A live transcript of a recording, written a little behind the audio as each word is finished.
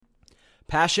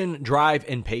Passion, drive,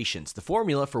 and patience. The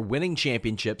formula for winning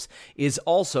championships is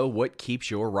also what keeps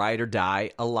your ride or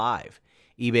die alive.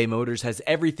 eBay Motors has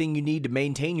everything you need to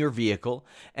maintain your vehicle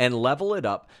and level it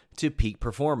up to peak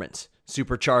performance.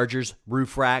 Superchargers,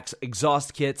 roof racks,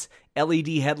 exhaust kits, LED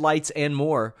headlights, and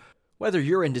more. Whether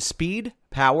you're into speed,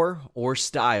 power, or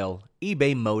style,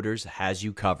 eBay Motors has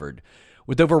you covered.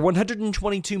 With over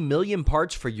 122 million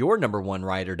parts for your number one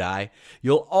ride or die,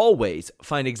 you'll always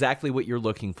find exactly what you're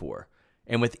looking for.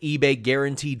 And with eBay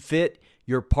Guaranteed Fit,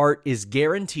 your part is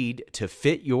guaranteed to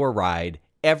fit your ride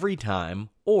every time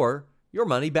or your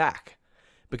money back.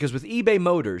 Because with eBay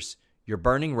Motors, you're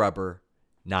burning rubber,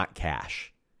 not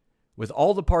cash. With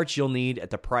all the parts you'll need at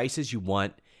the prices you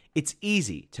want, it's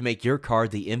easy to make your car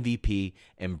the MVP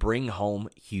and bring home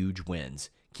huge wins.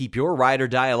 Keep your ride or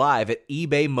die alive at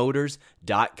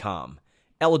ebaymotors.com.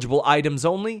 Eligible items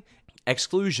only.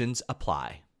 Exclusions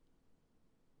apply.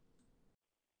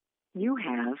 You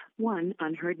have one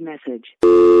unheard message.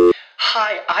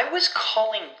 Hi, I was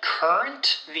calling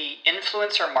Current, the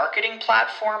influencer marketing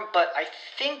platform, but I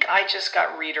think I just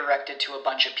got redirected to a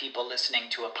bunch of people listening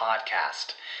to a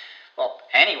podcast. Well,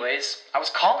 anyways, I was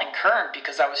calling Current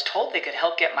because I was told they could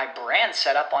help get my brand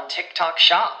set up on TikTok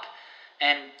Shop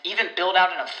and even build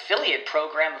out an affiliate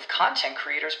program of content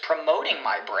creators promoting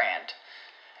my brand.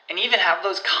 And even have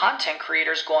those content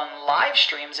creators go on live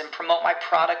streams and promote my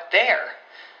product there.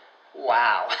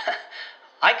 Wow,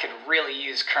 I could really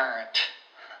use Current.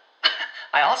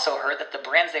 I also heard that the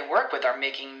brands they work with are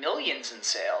making millions in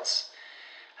sales.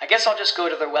 I guess I'll just go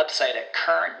to their website at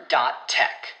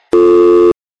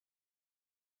current.tech.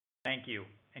 Thank you,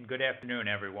 and good afternoon,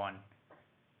 everyone.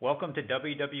 Welcome to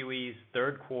WWE's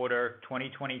third quarter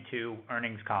 2022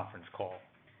 earnings conference call.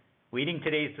 Leading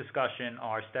today's discussion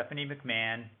are Stephanie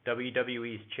McMahon,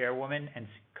 WWE's chairwoman and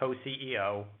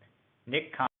co-CEO,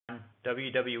 Nick Khan,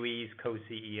 WWE's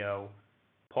co-CEO,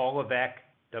 Paul Levesque,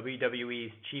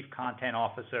 WWE's chief content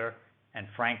officer, and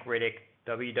Frank Riddick,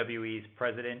 WWE's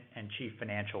president and chief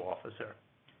financial officer.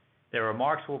 Their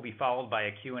remarks will be followed by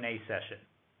a Q&A session.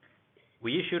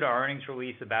 We issued our earnings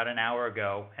release about an hour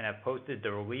ago and have posted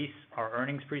the release, our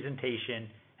earnings presentation,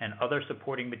 and other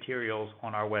supporting materials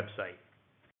on our website.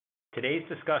 Today's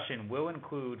discussion will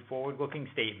include forward-looking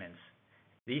statements.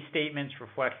 These statements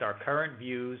reflect our current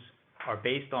views, are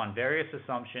based on various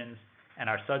assumptions, and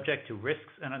are subject to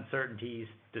risks and uncertainties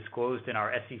disclosed in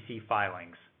our SEC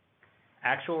filings.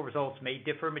 Actual results may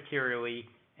differ materially,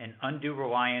 and undue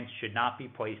reliance should not be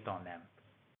placed on them.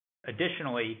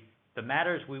 Additionally, the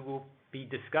matters we will be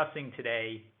discussing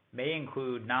today may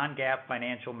include non-GAAP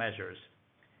financial measures.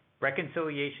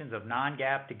 Reconciliations of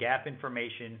non-GAAP to GAAP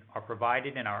information are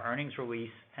provided in our earnings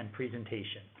release and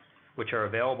presentation, which are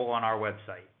available on our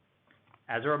website.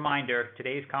 As a reminder,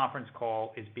 today's conference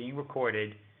call is being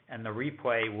recorded and the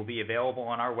replay will be available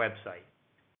on our website.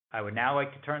 I would now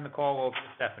like to turn the call over to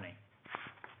Stephanie.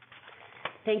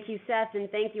 Thank you, Seth, and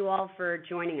thank you all for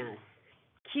joining us.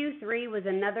 Q3 was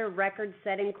another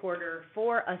record-setting quarter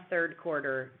for a third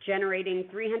quarter, generating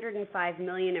 $305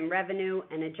 million in revenue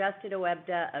and adjusted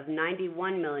OIBDA of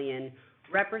 $91 million,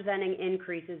 representing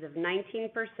increases of 19%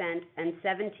 and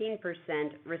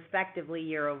 17% respectively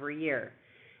year over year.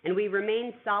 And we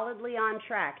remain solidly on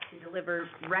track to deliver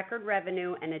record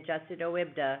revenue and adjusted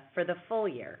OIBDA for the full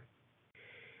year.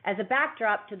 As a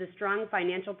backdrop to the strong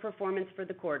financial performance for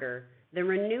the quarter, the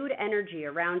renewed energy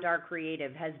around our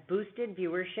creative has boosted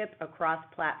viewership across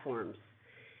platforms.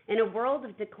 In a world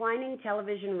of declining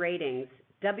television ratings,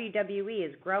 WWE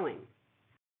is growing.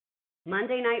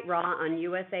 Monday Night Raw on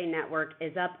USA Network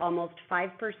is up almost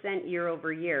 5% year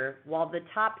over year, while the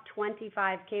top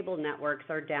 25 cable networks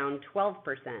are down 12%.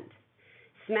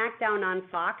 SmackDown on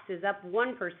Fox is up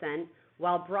 1%,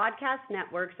 while broadcast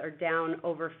networks are down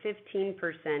over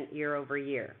 15% year over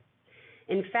year.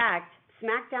 In fact,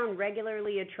 SmackDown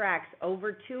regularly attracts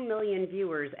over 2 million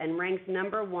viewers and ranks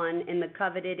number one in the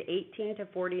coveted 18 to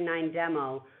 49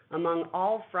 demo among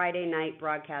all Friday night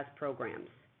broadcast programs.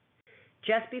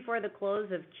 Just before the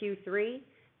close of Q3,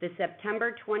 the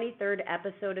September 23rd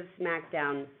episode of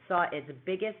SmackDown saw its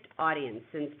biggest audience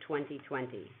since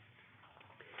 2020.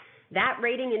 That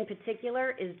rating in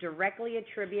particular is directly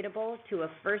attributable to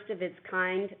a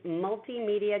first-of-its-kind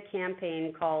multimedia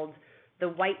campaign called The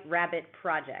White Rabbit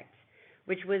Project,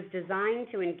 which was designed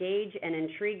to engage and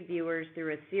intrigue viewers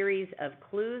through a series of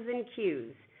clues and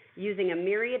cues using a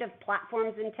myriad of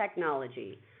platforms and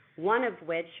technology, one of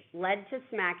which led to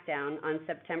SmackDown on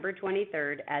September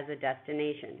 23rd as a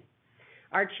destination.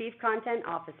 Our Chief Content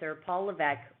Officer, Paul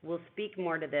Levesque, will speak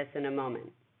more to this in a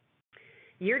moment.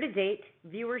 Year to date,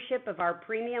 viewership of our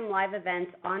premium live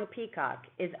events on Peacock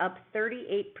is up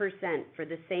 38% for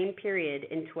the same period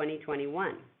in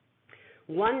 2021.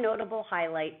 One notable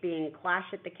highlight being Clash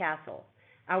at the Castle,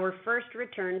 our first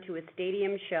return to a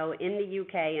stadium show in the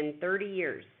UK in 30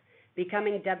 years,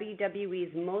 becoming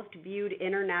WWE's most viewed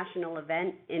international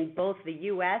event in both the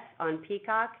US on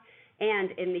Peacock and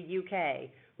in the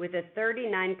UK, with a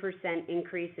 39%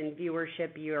 increase in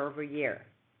viewership year over year.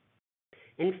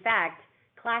 In fact,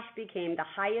 Clash became the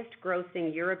highest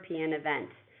grossing European event,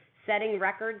 setting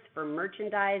records for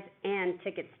merchandise and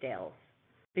ticket sales,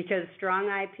 because strong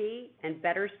IP and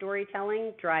better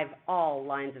storytelling drive all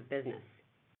lines of business.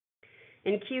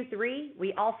 In Q3,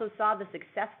 we also saw the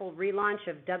successful relaunch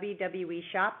of WWE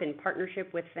Shop in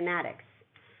partnership with Fanatics.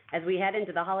 As we head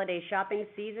into the holiday shopping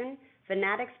season,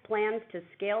 Fanatics plans to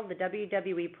scale the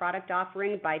WWE product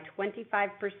offering by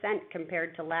 25%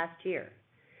 compared to last year.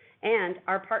 And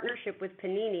our partnership with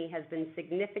Panini has been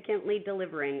significantly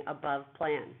delivering above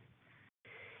plan.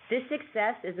 This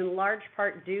success is in large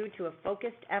part due to a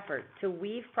focused effort to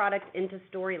weave product into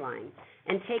storylines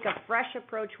and take a fresh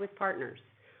approach with partners,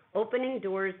 opening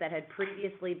doors that had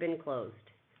previously been closed.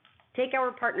 Take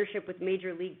our partnership with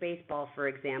Major League Baseball, for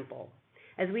example.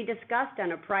 As we discussed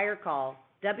on a prior call,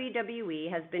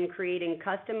 WWE has been creating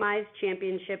customized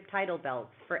championship title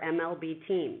belts for MLB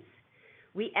teams.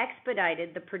 We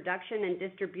expedited the production and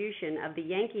distribution of the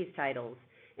Yankees titles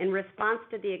in response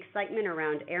to the excitement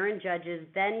around Aaron Judge's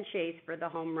then chase for the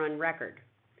home run record.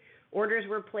 Orders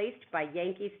were placed by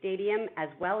Yankee Stadium as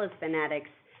well as Fanatics,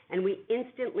 and we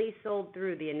instantly sold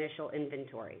through the initial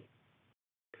inventory.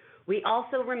 We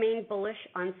also remain bullish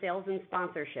on sales and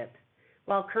sponsorship.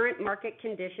 While current market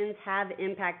conditions have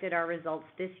impacted our results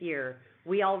this year,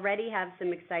 we already have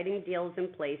some exciting deals in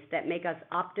place that make us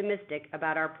optimistic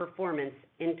about our performance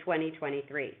in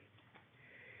 2023.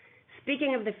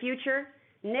 Speaking of the future,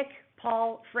 Nick,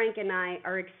 Paul, Frank, and I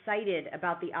are excited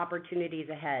about the opportunities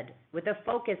ahead, with a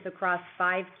focus across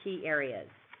 5 key areas.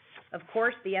 Of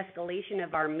course, the escalation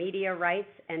of our media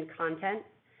rights and content,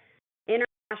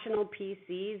 international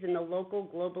PCs and the local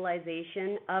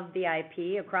globalization of the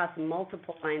IP across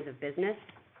multiple lines of business,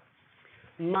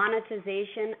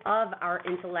 monetization of our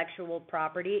intellectual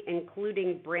property,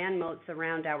 including brand moats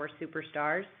around our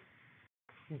superstars,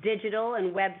 digital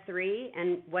and Web3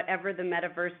 and whatever the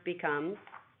metaverse becomes,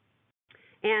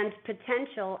 and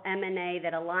potential M&A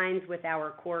that aligns with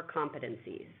our core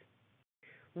competencies.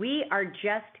 We are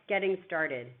just getting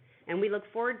started, and we look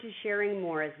forward to sharing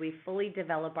more as we fully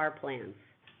develop our plans.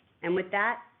 And with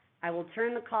that, I will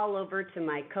turn the call over to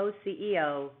my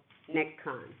co-CEO, Nick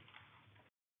Khan.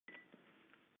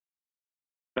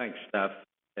 Thanks, Steph,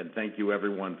 and thank you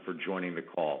everyone for joining the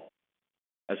call.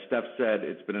 As Steph said,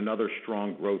 it's been another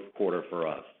strong growth quarter for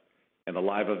us, and the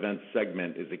live event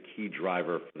segment is a key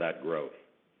driver for that growth.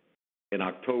 In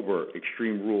October,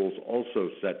 Extreme Rules also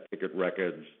set ticket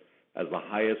records as the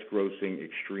highest grossing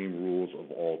Extreme Rules of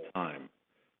all time.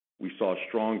 We saw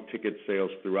strong ticket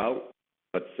sales throughout,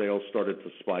 but sales started to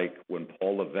spike when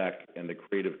Paul Levesque and the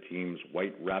creative team's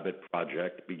White Rabbit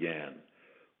project began,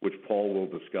 which Paul will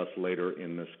discuss later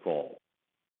in this call.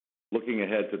 Looking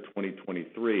ahead to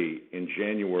 2023, in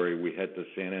January we head to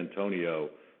San Antonio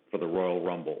for the Royal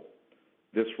Rumble.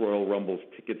 This Royal Rumble's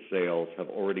ticket sales have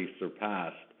already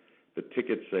surpassed the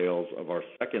ticket sales of our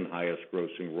second highest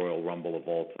grossing Royal Rumble of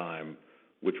all time,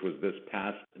 which was this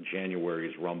past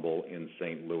January's Rumble in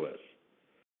St. Louis.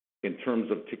 In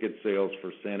terms of ticket sales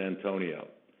for San Antonio,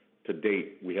 to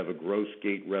date we have a gross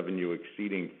gate revenue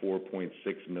exceeding $4.6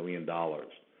 million,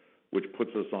 which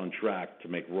puts us on track to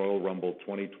make Royal Rumble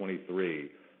 2023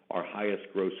 our highest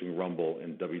grossing Rumble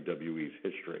in WWE's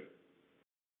history.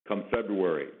 Come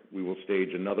February, we will stage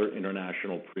another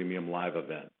international premium live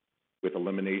event, with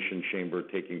Elimination Chamber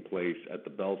taking place at the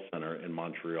Bell Center in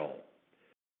Montreal.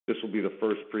 This will be the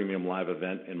first premium live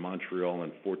event in Montreal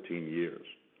in 14 years.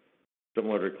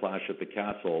 Similar to Clash at the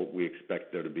Castle, we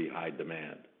expect there to be high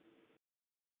demand.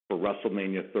 For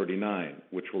WrestleMania 39,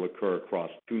 which will occur across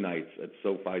 2 nights at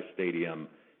SoFi Stadium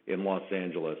in Los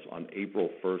Angeles on April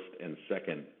 1st and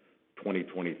 2nd,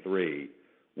 2023,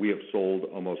 we have sold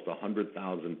almost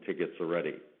 100,000 tickets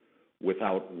already,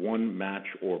 without one match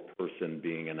or person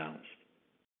being announced.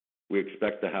 We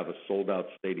expect to have a sold-out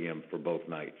stadium for both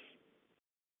nights.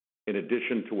 In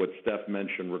addition to what Steph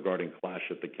mentioned regarding Clash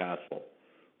at the Castle,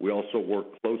 we also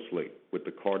work closely with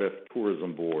the Cardiff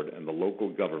Tourism Board and the local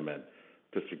government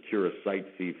to secure a site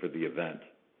fee for the event.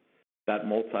 That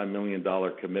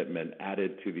multi-million-dollar commitment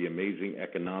added to the amazing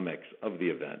economics of the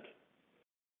event.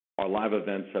 Our live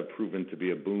events have proven to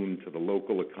be a boon to the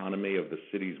local economy of the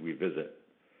cities we visit.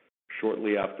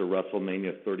 Shortly after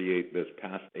WrestleMania 38 this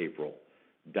past April,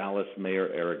 Dallas Mayor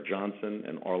Eric Johnson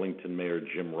and Arlington Mayor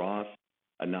Jim Ross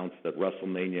announced that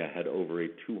WrestleMania had over a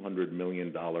 $200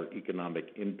 million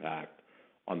economic impact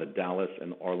on the Dallas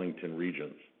and Arlington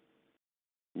regions.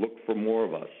 Look for more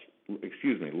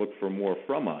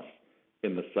from us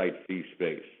in the site fee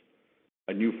space,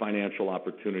 a new financial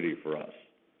opportunity for us.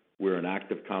 We're in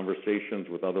active conversations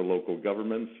with other local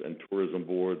governments and tourism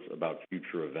boards about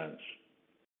future events.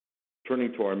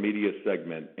 Turning to our media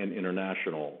segment and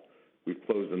international, we've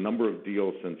closed a number of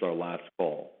deals since our last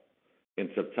call. In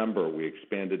September, we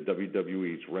expanded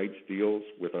WWE's rights deals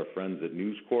with our friends at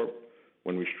News Corp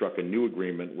when we struck a new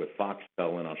agreement with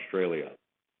Foxtel in Australia.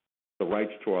 The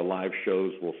rights to our live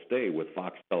shows will stay with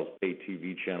Foxtel's pay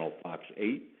TV channel Fox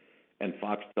 8, and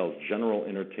Foxtel's general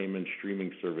entertainment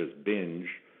streaming service Binge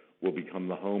will become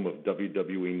the home of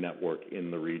WWE Network in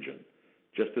the region,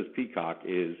 just as Peacock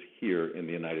is here in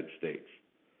the United States.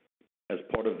 As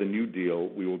part of the new deal,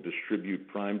 we will distribute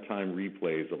primetime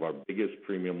replays of our biggest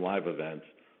premium live events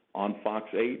on Fox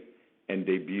 8 and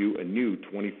debut a new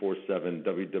 24/7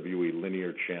 WWE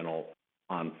linear channel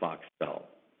on Foxtel.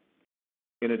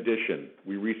 In addition,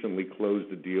 we recently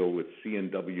closed a deal with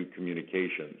C&W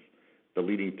Communications, the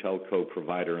leading telco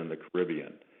provider in the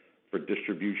Caribbean, for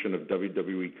distribution of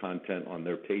WWE content on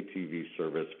their pay TV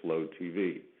service, Flow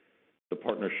TV. The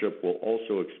partnership will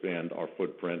also expand our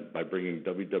footprint by bringing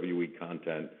WWE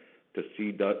content to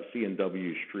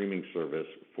C&W's streaming service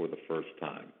for the first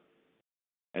time.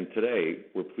 And today,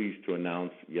 we're pleased to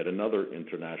announce yet another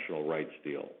international rights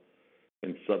deal.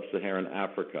 In sub-Saharan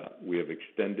Africa, we have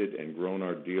extended and grown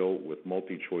our deal with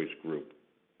MultiChoice Group.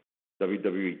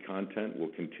 WWE content will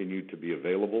continue to be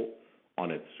available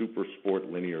on its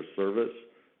SuperSport linear service,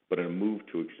 but in a move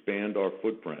to expand our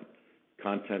footprint,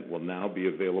 content will now be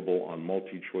available on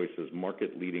MultiChoice's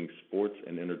market-leading sports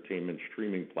and entertainment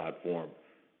streaming platform,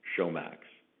 Showmax.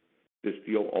 This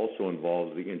deal also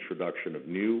involves the introduction of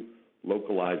new,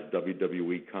 localized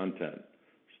WWE content,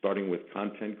 starting with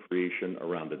content creation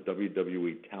around the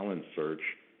WWE talent search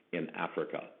in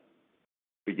Africa.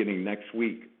 Beginning next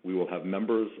week, we will have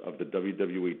members of the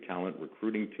WWE talent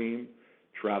recruiting team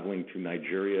traveling to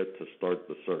Nigeria to start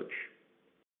the search.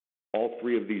 All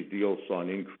three of these deals saw an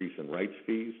increase in rights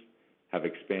fees, have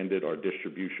expanded our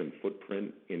distribution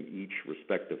footprint in each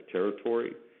respective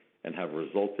territory, and have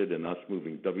resulted in us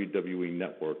moving WWE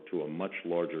Network to a much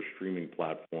larger streaming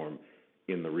platform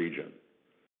in the region.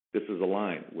 This is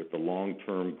aligned with the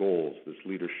long-term goals this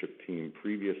leadership team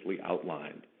previously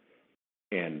outlined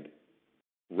and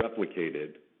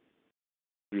replicated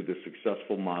through the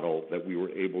successful model that we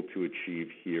were able to achieve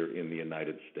here in the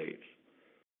United States.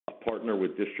 A partner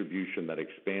with distribution that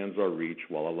expands our reach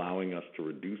while allowing us to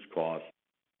reduce costs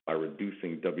by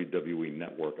reducing WWE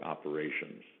Network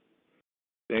operations.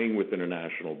 Staying with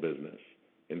international business,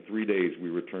 in 3 days we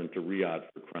return to Riyadh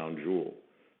for Crown Jewel.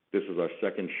 This is our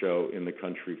second show in the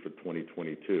country for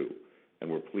 2022,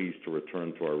 and we're pleased to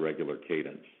return to our regular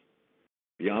cadence.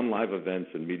 Beyond live events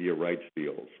and media rights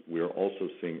deals, we are also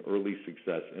seeing early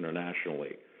success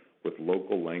internationally with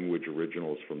local language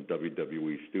originals from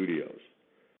WWE Studios.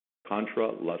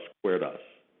 Contra las Cuerdas,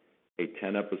 a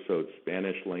 10-episode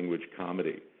Spanish-language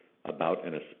comedy about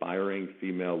an aspiring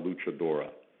female luchadora,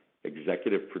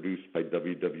 executive produced by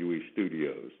WWE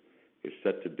Studios, is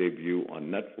set to debut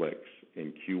on Netflix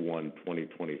in Q1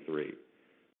 2023.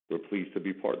 We're pleased to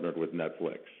be partnered with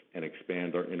Netflix and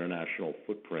expand our international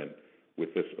footprint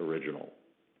with this original.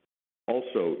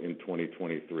 Also in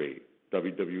 2023,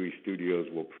 WWE Studios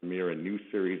will premiere a new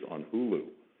series on Hulu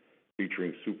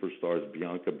featuring superstars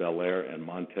Bianca Belair and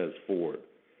Montez Ford.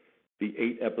 The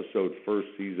 8-episode first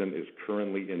season is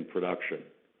currently in production.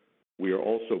 We are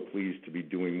also pleased to be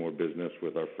doing more business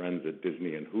with our friends at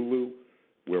Disney and Hulu,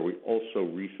 where we also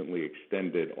recently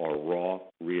extended our Raw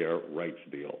re-air rights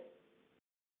deal.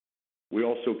 We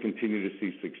also continue to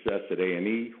see success at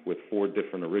A&E with 4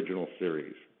 different original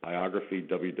series: Biography,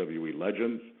 WWE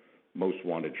Legends, Most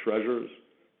Wanted Treasures,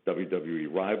 WWE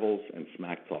Rivals, and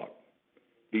Smack Talk.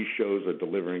 These shows are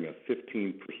delivering a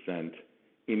 15%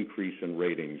 increase in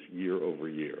ratings year over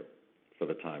year for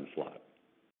the time slot.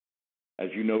 As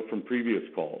you know from previous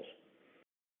calls,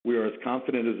 we are as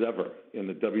confident as ever in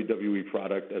the WWE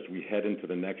product as we head into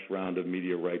the next round of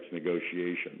media rights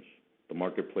negotiations. The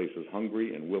marketplace is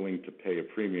hungry and willing to pay a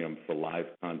premium for live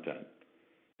content.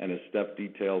 And as Steph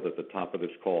detailed at the top of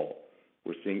this call,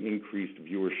 we're seeing increased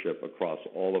viewership across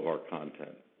all of our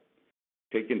content.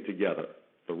 Taken together,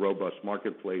 the robust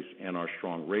marketplace and our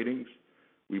strong ratings,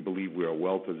 we believe we are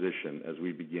well positioned as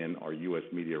we begin our U.S.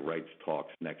 media rights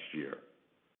talks next year.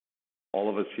 All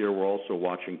of us here were also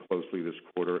watching closely this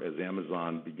quarter as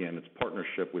Amazon began its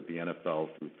partnership with the NFL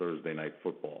through Thursday Night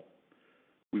Football.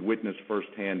 We witnessed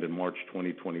firsthand in March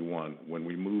 2021 when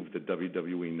we moved the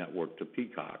WWE Network to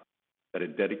Peacock that a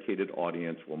dedicated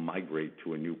audience will migrate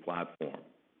to a new platform.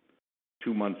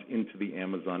 2 months into the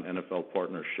Amazon NFL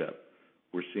partnership,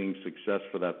 we're seeing success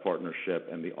for that partnership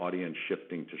and the audience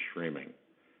shifting to streaming.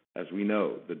 As we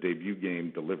know, the debut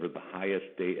game delivered the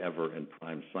highest day ever in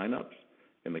Prime signups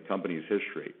in the company's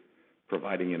history,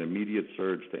 providing an immediate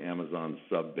surge to Amazon's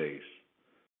sub base.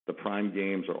 The Prime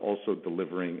games are also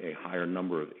delivering a higher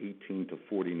number of 18 to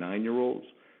 49-year-olds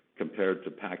compared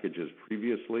to packages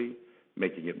previously,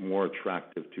 making it more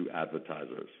attractive to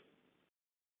advertisers.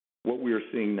 What we are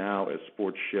seeing now as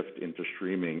sports shift into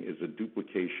streaming is a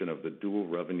duplication of the dual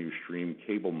revenue stream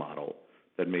cable model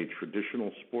that made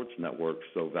traditional sports networks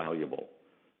so valuable.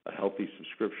 A healthy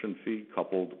subscription fee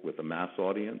coupled with a mass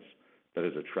audience that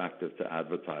is attractive to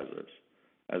advertisers.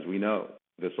 As we know,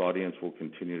 this audience will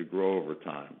continue to grow over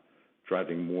time,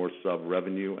 driving more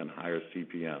sub-revenue and higher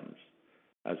CPMs.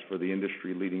 As for the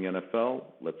industry-leading NFL,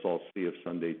 let's all see if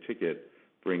Sunday Ticket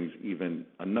brings even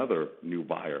another new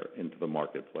buyer into the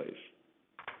marketplace.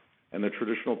 And the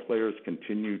traditional players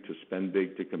continue to spend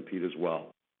big to compete as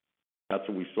well. That's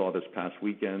what we saw this past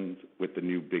weekend with the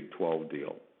new Big 12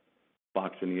 deal.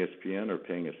 Fox and ESPN are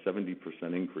paying a 70%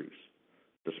 increase,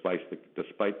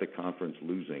 despite the conference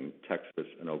losing Texas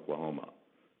and Oklahoma.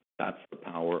 That's the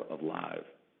power of live.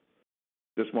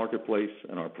 This marketplace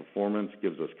and our performance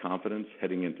gives us confidence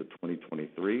heading into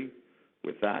 2023.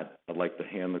 With that, I'd like to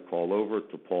hand the call over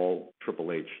to Paul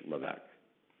Triple H Levesque.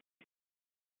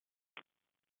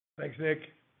 Thanks, Nick.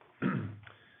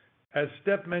 As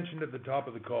Steph mentioned at the top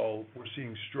of the call, we're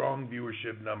seeing strong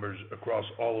viewership numbers across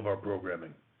all of our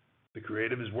programming. The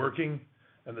creative is working,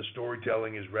 and the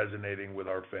storytelling is resonating with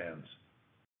our fans.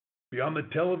 Beyond the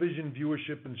television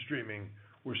viewership and streaming,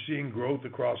 we're seeing growth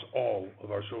across all of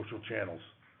our social channels.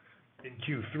 In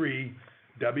Q3,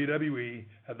 WWE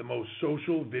had the most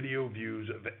social video views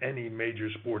of any major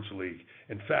sports league.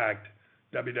 In fact,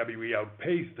 WWE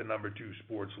outpaced the number 2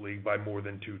 sports league by more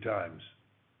than 2 times.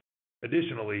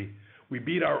 Additionally, we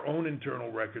beat our own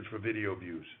internal records for video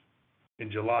views.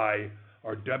 In July,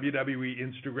 our WWE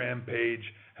Instagram page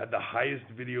had the highest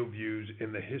video views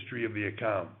in the history of the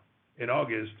account. In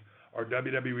August, our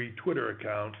WWE Twitter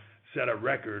account set a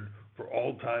record for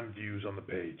all-time views on the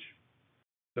page.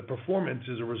 The performance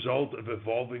is a result of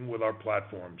evolving with our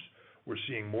platforms. We're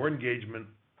seeing more engagement,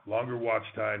 longer watch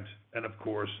times, and of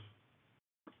course,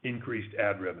 increased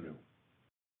ad revenue.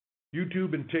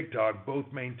 YouTube and TikTok both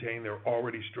maintain their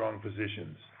already strong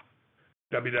positions.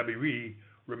 WWE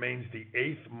remains the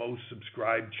 8th most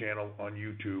subscribed channel on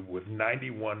YouTube with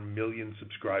 91 million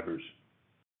subscribers.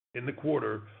 In the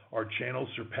quarter, our channel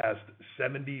surpassed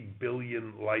 70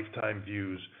 billion lifetime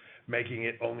views, making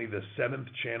it only the 7th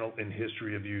channel in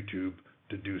history of YouTube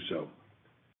to do so.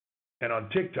 And on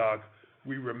TikTok,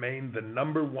 we remain the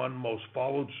number 1 most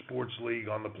followed sports league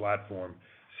on the platform,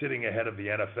 sitting ahead of the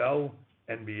NFL,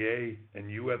 NBA, and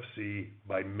UFC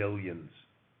by millions.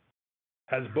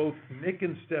 As both Nick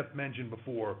and Steph mentioned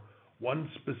before, one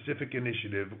specific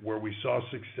initiative where we saw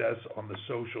success on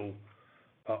social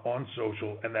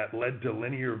and that led to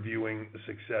linear viewing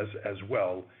success as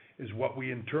well is what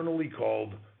we internally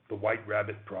called the White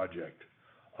Rabbit Project,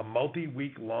 a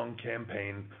multi-week long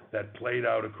campaign that played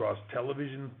out across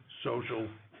television, social,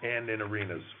 and in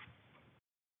arenas.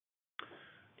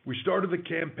 We started the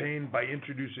campaign by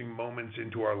introducing moments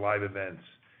into our live events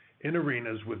in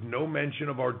arenas with no mention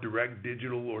of our direct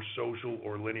digital or social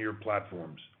or linear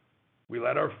platforms. We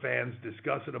let our fans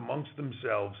discuss it amongst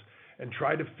themselves and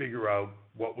try to figure out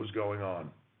what was going on.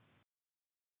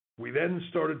 We then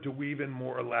started to weave in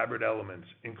more elaborate elements,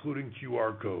 including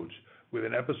QR codes,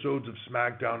 within episodes of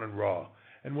SmackDown and Raw.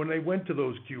 And when they went to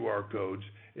those QR codes,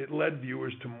 it led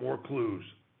viewers to more clues,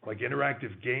 like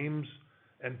interactive games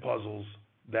and puzzles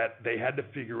that they had to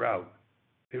figure out.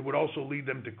 It would also lead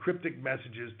them to cryptic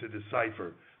messages to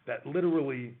decipher that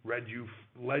literally led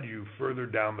you further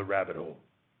down the rabbit hole.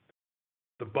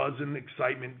 The buzz and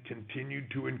excitement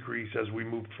continued to increase as we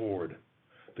moved forward.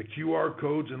 The QR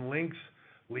codes and links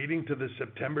leading to the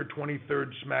September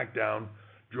 23rd SmackDown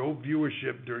drove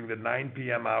viewership during the 9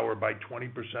 p.m. hour by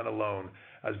 20% alone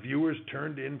as viewers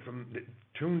tuned in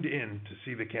to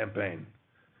see the campaign.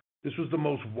 This was the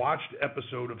most watched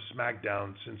episode of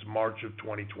SmackDown since March of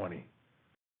 2020.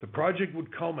 The project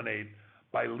would culminate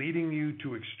by leading you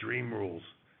to Extreme Rules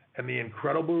and the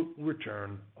incredible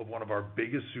return of one of our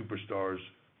biggest superstars,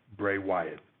 Bray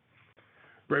Wyatt.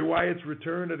 Bray Wyatt's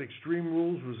return at Extreme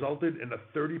Rules resulted in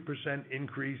a 30%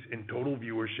 increase in total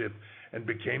viewership and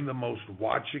became the most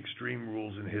watched Extreme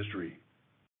Rules in history.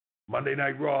 Monday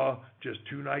Night Raw, just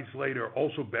 2 nights later,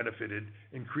 also benefited,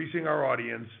 increasing our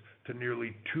audience to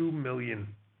nearly 2 million,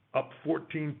 up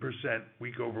 14%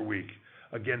 week over week,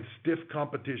 against stiff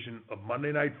competition of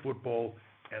Monday Night Football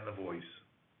and The Voice.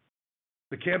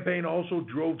 The campaign also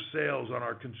drove sales on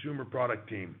our consumer product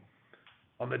team.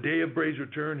 On the day of Bray's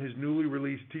return, his newly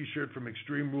released T-shirt from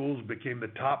Extreme Rules became the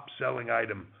top-selling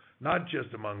item, not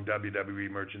just among WWE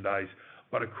merchandise,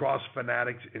 but across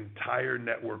Fanatics' entire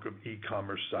network of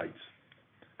e-commerce sites.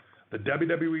 The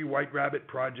WWE White Rabbit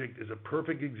project is a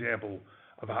perfect example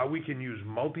of how we can use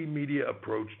multimedia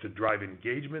approach to drive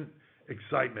engagement,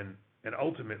 excitement, and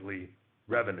ultimately,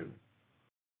 revenue.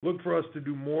 Look for us to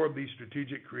do more of these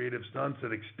strategic creative stunts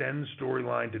that extend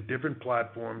storyline to different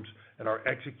platforms and are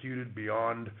executed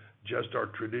beyond just our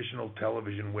traditional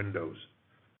television windows.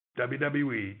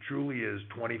 WWE truly is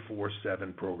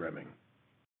 24/7 programming.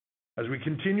 As we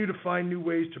continue to find new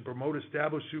ways to promote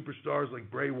established superstars like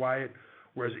Bray Wyatt,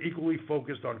 we're as equally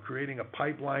focused on creating a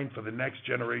pipeline for the next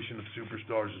generation of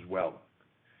superstars as well.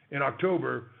 In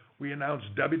October, we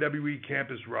announced WWE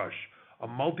Campus Rush, a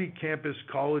multi-campus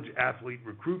college athlete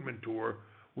recruitment tour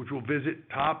which will visit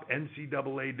top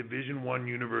NCAA Division I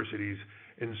universities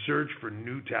in search for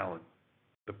new talent.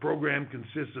 The program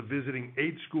consists of visiting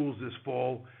 8 schools this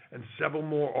fall and several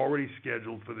more already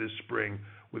scheduled for this spring,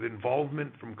 with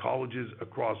involvement from colleges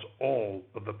across all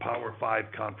of the Power 5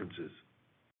 conferences.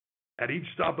 At each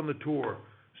stop on the tour,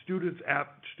 student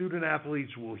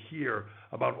athletes will hear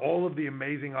about all of the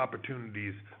amazing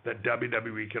opportunities that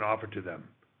WWE can offer to them,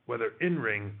 whether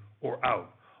in-ring or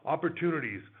out.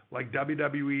 Opportunities like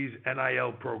WWE's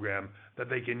NIL program that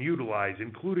they can utilize,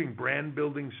 including brand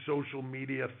building, social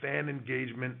media, fan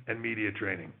engagement, and media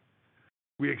training.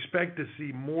 We expect to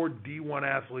see more D1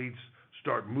 athletes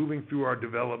start moving through our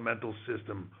developmental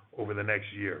system over the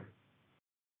next year.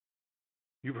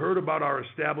 You've heard about our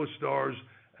established stars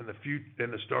and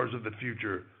the stars of the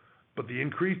future, but the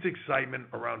increased excitement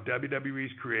around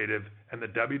WWE's creative and the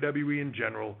WWE in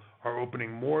general are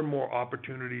opening more and more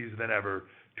opportunities than ever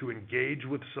to engage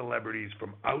with celebrities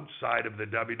from outside of the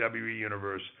WWE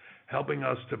universe, helping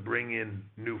us to bring in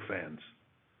new fans.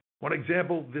 One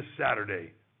example, this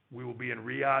Saturday, we will be in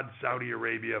Riyadh, Saudi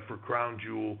Arabia for Crown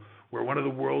Jewel, where one of the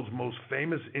world's most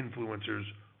famous influencers,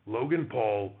 Logan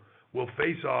Paul, will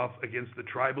face off against the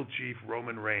tribal chief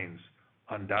Roman Reigns.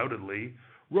 Undoubtedly,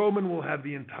 Roman will have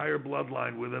the entire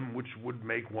bloodline with him, which would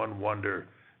make one wonder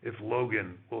if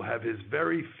Logan will have his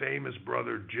very famous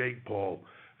brother Jake Paul,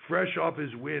 fresh off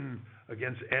his win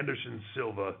against Anderson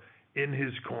Silva, in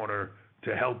his corner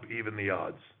to help even the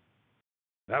odds.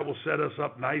 That will set us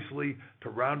up nicely to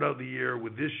round out the year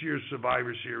with this year's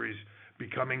Survivor Series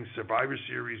becoming Survivor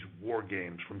Series War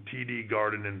Games from TD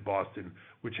Garden in Boston,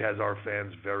 which has our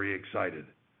fans very excited.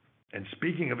 And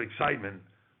speaking of excitement,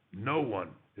 no one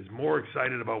is more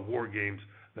excited about War Games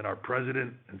than our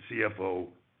president and CFO,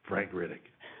 Frank Riddick.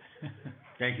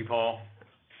 Thank you, Paul.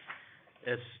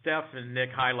 As Steph and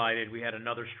Nick highlighted, we had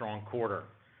another strong quarter.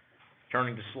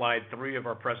 Turning to slide 3 of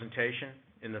our presentation,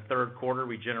 in the third quarter,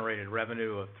 we generated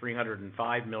revenue of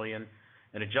 $305 million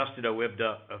and adjusted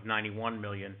OIBDA of $91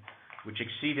 million, which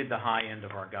exceeded the high end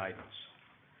of our guidance.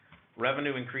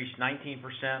 Revenue increased 19%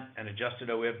 and adjusted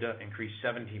OIBDA increased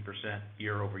 17%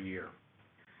 year over year.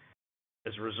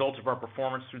 As a result of our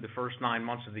performance through the first 9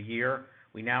 months of the year,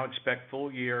 we now expect full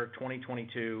year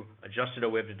 2022 adjusted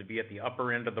OIBDA to be at the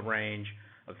upper end of the range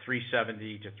of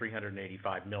 $370 to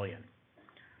 $385 million.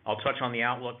 I'll touch on the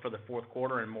outlook for the fourth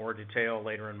quarter in more detail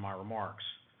later in my remarks.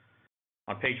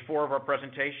 On page 4 of our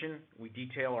presentation, we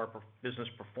detail our business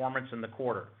performance in the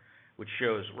quarter, which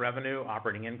shows revenue,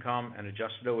 operating income, and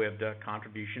adjusted OIBDA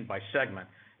contribution by segment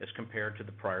as compared to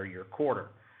the prior year quarter.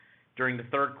 During the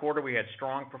third quarter, we had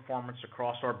strong performance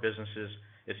across our businesses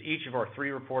as each of our 3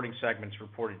 reporting segments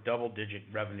reported double-digit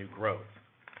revenue growth.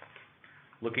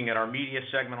 Looking at our media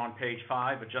segment on page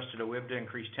 5, adjusted OIBDA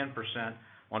increased 10%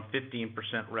 on 15%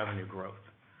 revenue growth.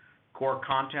 Core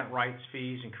content rights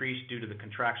fees increased due to the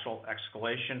contractual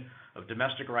escalation of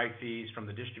domestic right fees from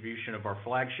the distribution of our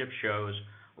flagship shows,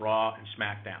 Raw and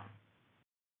SmackDown.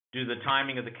 Due to the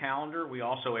timing of the calendar, we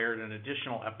also aired an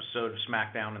additional episode of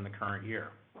SmackDown in the current year.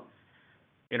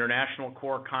 International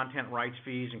core content rights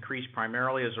fees increased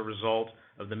primarily as a result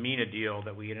of the MENA deal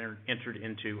that we had entered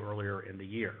into earlier in the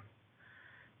year.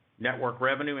 Network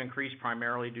revenue increased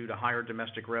primarily due to higher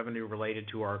domestic revenue related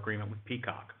to our agreement with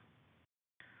Peacock.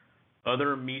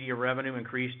 Other media revenue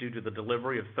increased due to the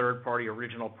delivery of third-party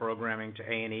original programming to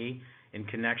A&E in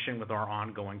connection with our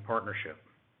ongoing partnership.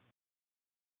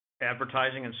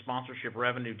 Advertising and sponsorship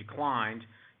revenue declined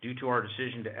due to our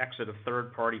decision to exit a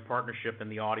third-party partnership in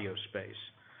the audio space.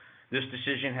 This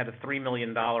decision had a $3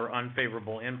 million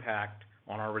unfavorable impact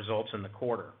on our results in the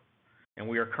quarter, and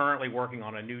we are currently working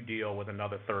on a new deal with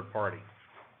another third party.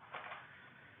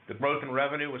 The growth in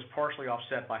revenue was partially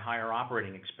offset by higher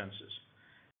operating expenses.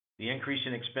 The increase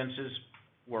in expenses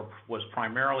was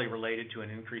primarily related to an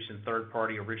increase in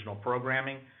third-party original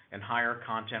programming and higher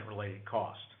content-related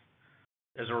costs.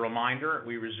 As a reminder,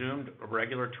 we resumed a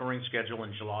regular touring schedule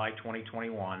in July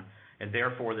 2021, and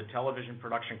therefore the television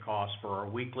production costs for our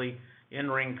weekly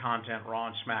in-ring content, Raw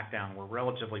and SmackDown, were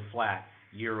relatively flat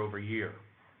year over year.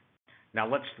 Now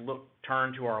let's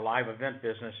turn to our live event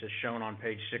business as shown on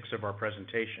page 6 of our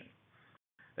presentation.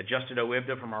 Adjusted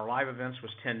OIBDA from our live events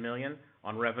was $10 million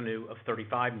on revenue of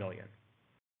 $35 million.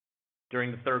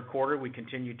 During the third quarter, we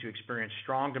continued to experience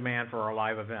strong demand for our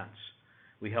live events.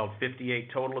 We held 58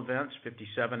 total events,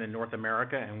 57 in North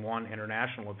America and 1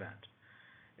 international event.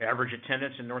 Average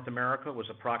attendance in North America was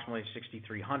approximately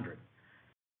 6,300.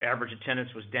 Average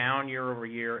attendance was down year over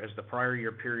year as the prior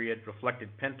year period reflected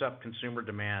pent-up consumer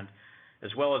demand as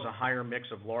well as a higher mix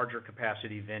of larger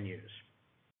capacity venues.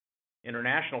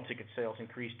 International ticket sales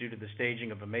increased due to the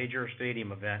staging of a major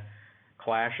stadium event,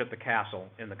 Clash at the Castle,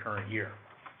 in the current year.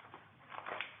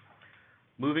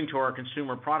 Moving to our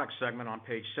consumer products segment on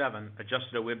page 7,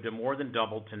 adjusted OIBDA more than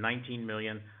doubled to $19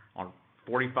 million on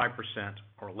 45%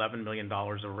 or $11 million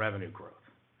of revenue growth.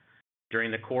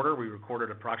 During the quarter, we recorded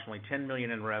approximately $10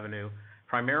 million in revenue,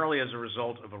 primarily as a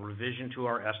result of a revision to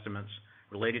our estimates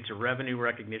related to revenue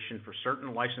recognition for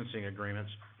certain licensing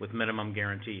agreements with minimum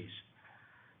guarantees.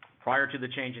 Prior to the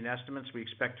change in estimates, we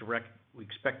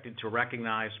expected to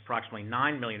recognize approximately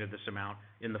 $9 million of this amount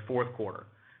in the fourth quarter,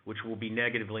 which will be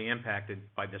negatively impacted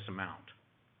by this amount.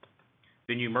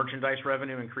 Venue merchandise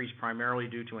revenue increased primarily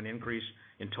due to an increase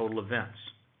in total events.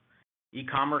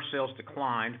 E-commerce sales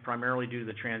declined primarily due to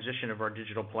the transition of our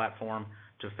digital platform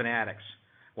to Fanatics.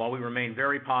 While we remain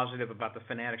very positive about the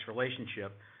Fanatics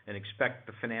relationship and expect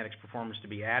the Fanatics performance to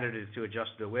be additive to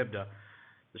adjusted OIBDA,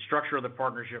 the structure of the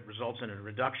partnership results in a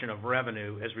reduction of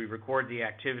revenue as we record the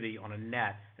activity on a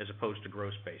net as opposed to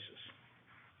gross basis.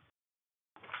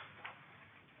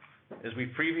 As we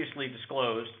previously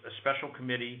disclosed, a special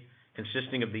committee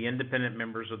consisting of the independent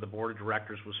members of the board of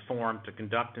directors was formed to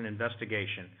conduct an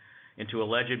investigation into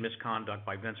alleged misconduct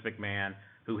by Vince McMahon,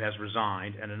 who has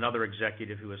resigned, and another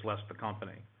executive who has left the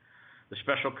company. The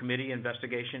special committee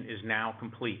investigation is now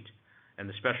complete, and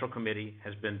the special committee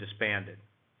has been disbanded.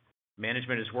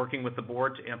 Management is working with the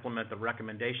board to implement the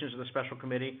recommendations of the special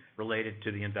committee related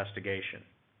to the investigation.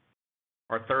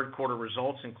 Our third quarter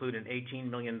results include an $18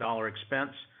 million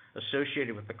expense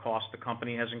associated with the cost the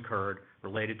company has incurred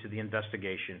related to the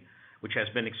investigation, which has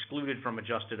been excluded from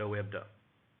adjusted OIBDA.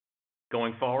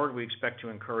 Going forward, we expect to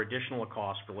incur additional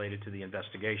costs related to the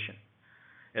investigation.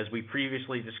 As we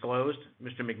previously disclosed,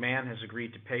 Mr. McMahon has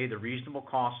agreed to pay the reasonable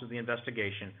costs of the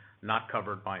investigation not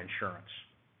covered by insurance.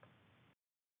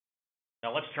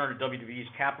 Now let's turn to WWE's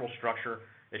capital structure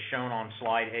as shown on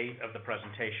slide 8 of the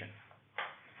presentation.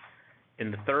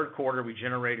 In the third quarter, we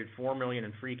generated $4 million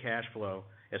in free cash flow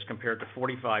as compared to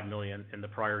 $45 million in the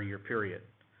prior year period.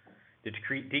 The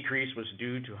decrease was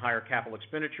due to higher capital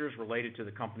expenditures related to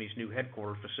the company's new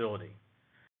headquarters facility.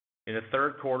 In the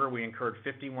third quarter, we incurred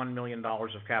 $51 million of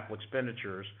capital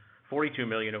expenditures, $42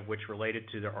 million of which related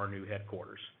to our new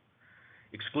headquarters.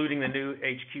 Excluding the new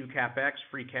HQ CapEx,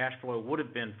 free cash flow would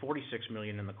have been $46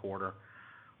 million in the quarter,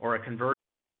 or a conversion.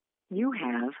 You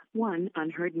have one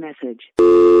unheard message.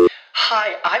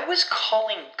 Hi, I was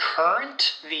calling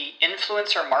Current, the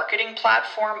influencer marketing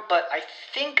platform, but I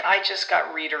think I just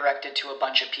got redirected to a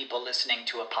bunch of people listening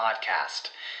to a podcast.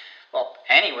 Well,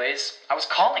 anyways, I was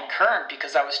calling Current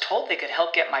because I was told they could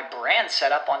help get my brand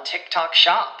set up on TikTok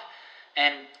Shop,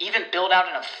 and even build out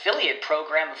an affiliate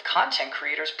program of content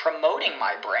creators promoting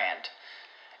my brand,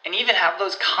 and even have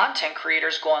those content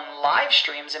creators go on live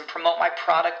streams and promote my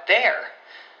product there.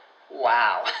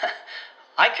 Wow,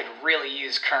 I could really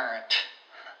use Current.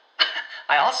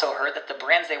 I also heard that the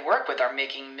brands they work with are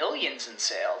making millions in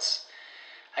sales.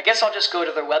 I guess I'll just go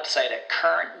to their website at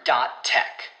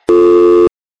current.tech.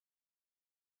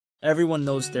 Everyone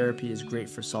knows therapy is great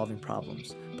for solving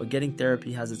problems, but getting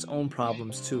therapy has its own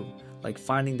problems too, like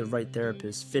finding the right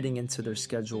therapist, fitting into their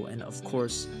schedule, and of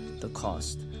course, the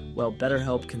cost. Well,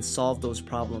 BetterHelp can solve those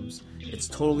problems. It's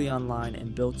totally online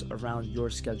and built around your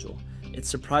schedule. It's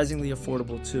surprisingly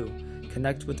affordable too.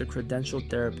 Connect with a credentialed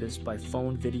therapist by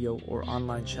phone, video, or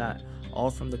online chat, all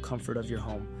from the comfort of your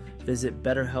home. Visit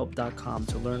BetterHelp.com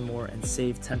to learn more and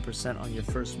save 10% on your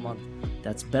first month.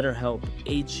 That's BetterHelp,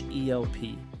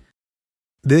 H-E-L-P.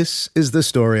 This is the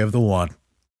story of the one.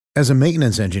 As a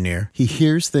maintenance engineer, he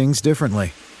hears things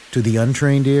differently. To the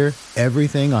untrained ear,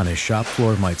 everything on his shop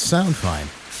floor might sound fine,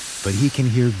 but he can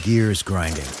hear gears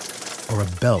grinding or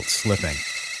a belt slipping.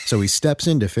 So he steps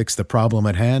in to fix the problem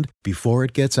at hand before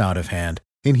it gets out of hand.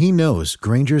 And he knows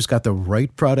Grainger's got the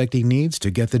right product he needs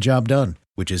to get the job done,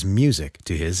 which is music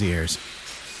to his ears.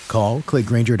 Call, click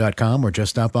Grainger.com, or just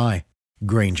stop by.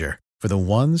 Grainger, for the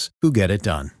ones who get it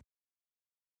done.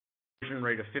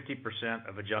 Rate of 50%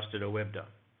 of adjusted OIBDA.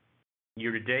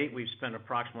 Year to date, we've spent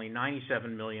approximately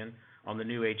 $97 million on the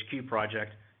new HQ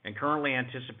project and currently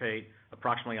anticipate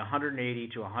approximately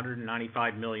 $180 to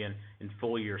 $195 million in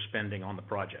full year spending on the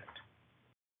project.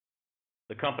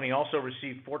 The company also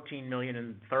received $14 million in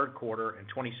the third quarter and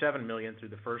 $27 million through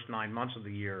the first 9 months of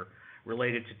the year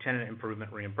related to tenant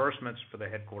improvement reimbursements for the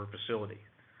headquarters facility.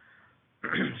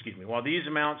 Excuse me. While these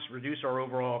amounts reduce our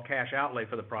overall cash outlay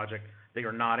for the project, they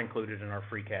are not included in our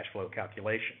free cash flow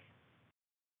calculation.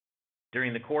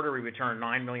 During the quarter, we returned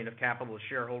 $9 million of capital to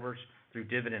shareholders through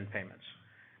dividend payments.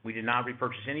 We did not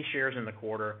repurchase any shares in the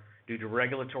quarter due to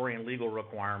regulatory and legal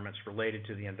requirements related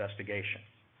to the investigation.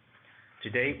 To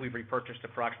date, we've repurchased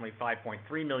approximately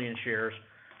 5.3 million shares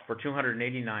for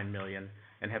 $289 million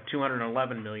and have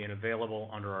 $211 million available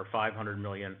under our $500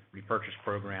 million repurchase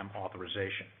program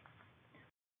authorization.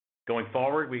 Going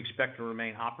forward, we expect to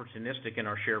remain opportunistic in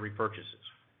our share repurchases.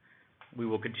 We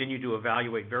will continue to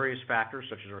evaluate various factors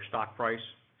such as our stock price,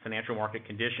 financial market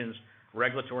conditions,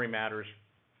 regulatory matters,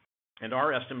 and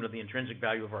our estimate of the intrinsic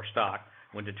value of our stock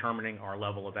when determining our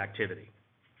level of activity.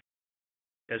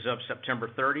 As of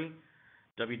September 30,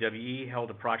 WWE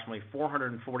held approximately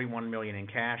 $441 million in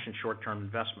cash and short-term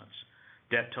investments.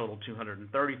 Debt totaled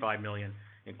 $235 million,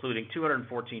 including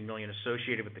 $214 million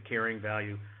associated with the carrying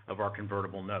value of our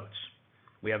convertible notes.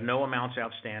 We have no amounts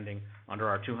outstanding under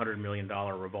our $200 million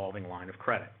revolving line of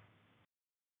credit.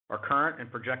 Our current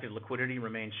and projected liquidity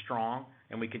remains strong,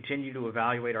 and we continue to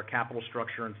evaluate our capital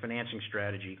structure and financing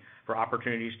strategy for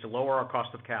opportunities to lower our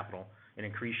cost of capital and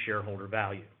increase shareholder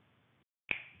value.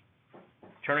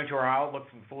 Turning to our outlook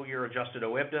for full-year adjusted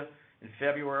OIBDA, in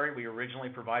February, we originally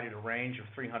provided a range of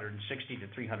 $360 to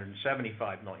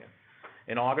 $375 million.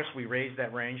 In August, we raised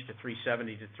that range to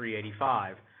 $370 to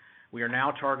 $385. We are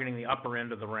now targeting the upper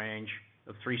end of the range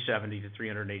of $370 to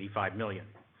 $385 million.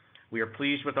 We are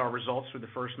pleased with our results through the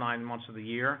first 9 months of the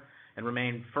year and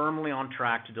remain firmly on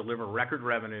track to deliver record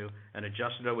revenue and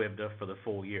adjusted OIBDA for the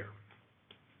full year.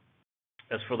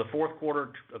 As for the fourth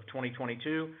quarter of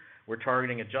 2022, we're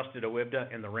targeting adjusted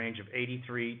OIBDA in the range of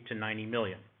 $83 to $90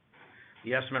 million.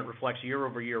 The estimate reflects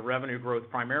year-over-year revenue growth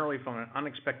primarily from an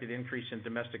unexpected increase in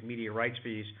domestic media rights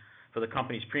fees for the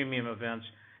company's premium events,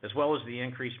 as well as the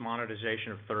increased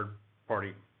monetization of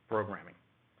third-party programming.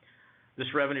 This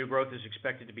revenue growth is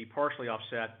expected to be partially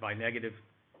offset by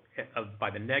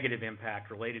the negative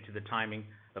impact related to the timing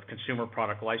of consumer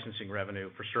product licensing revenue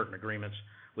for certain agreements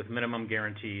with minimum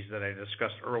guarantees that I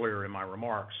discussed earlier in my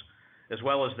remarks, as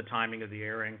well as the timing of the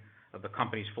airing of the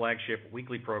company's flagship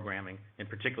weekly programming, in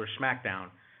particular SmackDown,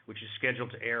 which is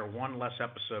scheduled to air one less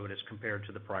episode as compared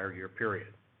to the prior year period.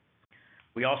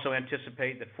 We also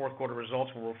anticipate that fourth quarter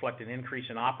results will reflect an increase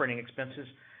in operating expenses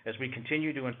as we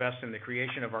continue to invest in the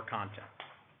creation of our content.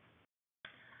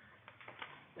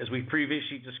 As we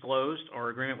previously disclosed, our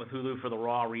agreement with Hulu for the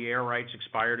Raw re-air rights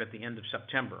expired at the end of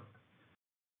September.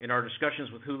 In our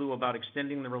discussions with Hulu about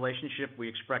extending the relationship, we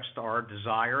expressed our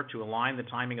desire to align the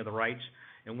timing of the rights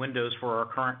and windows for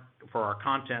our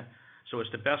content so as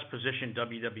to best position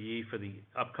WWE for the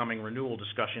upcoming renewal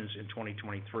discussions in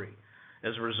 2023.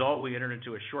 As a result, we entered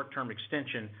into a short-term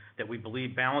extension that we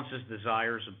believe balances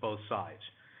desires of both sides.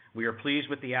 We are pleased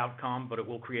with the outcome, but it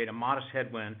will create a modest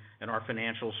headwind in our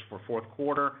financials for fourth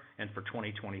quarter and for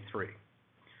 2023.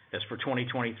 As for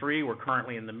 2023, we're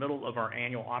currently in the middle of our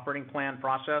annual operating plan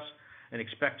process and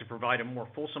expect to provide a more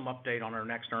fulsome update on our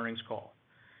next earnings call.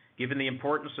 Given the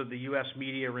importance of the U.S.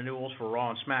 media renewals for Raw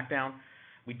and SmackDown,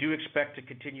 we do expect to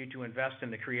continue to invest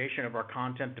in the creation of our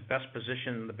content to best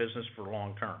position the business for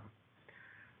long term.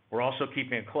 We're also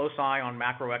keeping a close eye on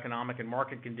macroeconomic and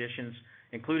market conditions,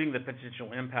 including the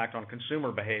potential impact on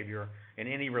consumer behavior and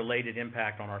any related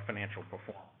impact on our financial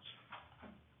performance.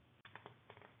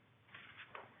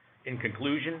 In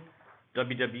conclusion,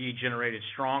 WWE generated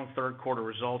strong third quarter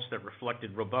results that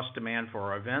reflected robust demand for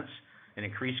our events and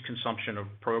increased consumption of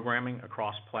programming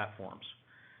across platforms.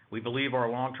 We believe our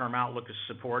long-term outlook is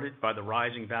supported by the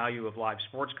rising value of live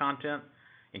sports content,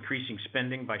 increasing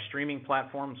spending by streaming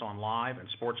platforms on live and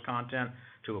sports content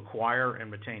to acquire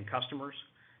and retain customers,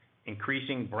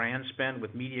 increasing brand spend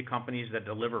with media companies that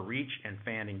deliver reach and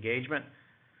fan engagement,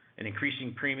 an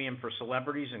increasing premium for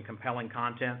celebrities and compelling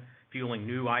content, fueling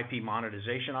new IP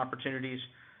monetization opportunities,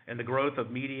 and the growth of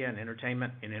media and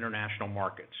entertainment in international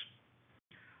markets.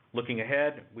 Looking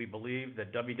ahead, we believe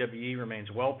that WWE remains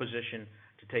well-positioned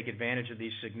to take advantage of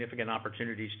these significant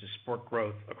opportunities to support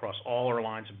growth across all our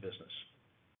lines of business.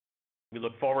 We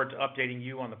look forward to updating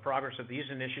you on the progress of these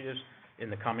initiatives in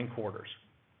the coming quarters.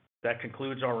 That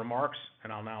concludes our remarks,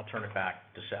 and I'll now turn it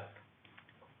back to Seth.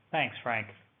 Thanks, Frank.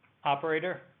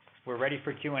 Operator, we're ready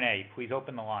for Q&A. Please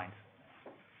open the lines.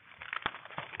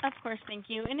 Of course, thank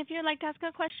you. And if you would like to ask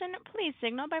a question, please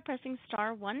signal by pressing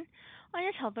star 1 on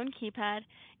your telephone keypad.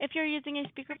 If you're using a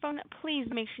speakerphone, please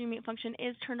make sure your mute function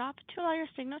is turned off to allow your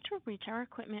signal to reach our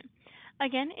equipment.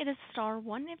 Again, it is star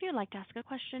 1 if you'd like to ask a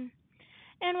question.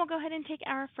 And we'll go ahead and take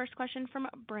our first question from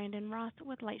Brandon Ross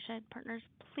with LightShed Partners.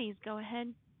 Please go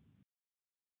ahead.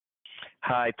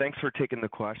 Hi, thanks for taking the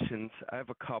questions. I have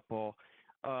a couple.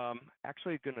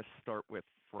 Actually going to start with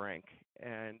Frank.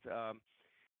 And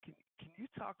can you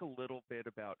talk a little bit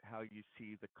about how you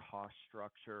see the cost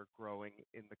structure growing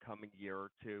in the coming year or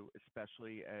two,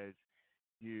 especially as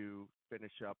you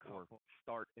finish up or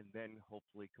start and then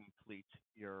hopefully complete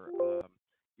your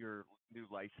new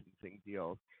licensing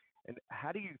deals? And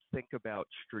how do you think about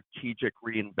strategic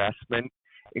reinvestment,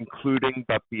 including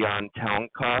but beyond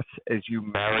talent costs, as you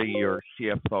marry your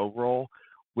CFO role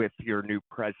with your new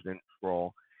president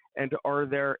role? And are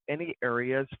there any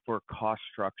areas for cost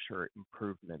structure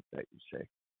improvement that you see?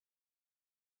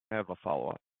 I have a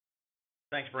follow-up.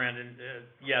 Thanks, Brandon.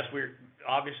 Yes,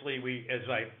 as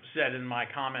I said in my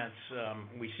comments,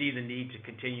 we see the need to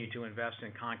continue to invest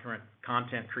in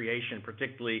content creation,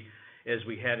 particularly as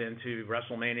we head into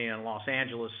WrestleMania in Los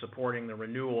Angeles, supporting the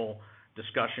renewal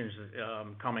discussions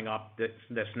coming up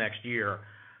this next year.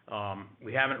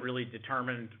 We haven't really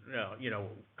determined,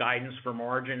 guidance for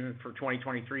margin for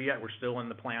 2023 yet. We're still in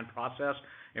the plan process,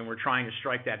 and we're trying to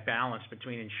strike that balance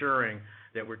between ensuring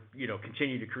that we're,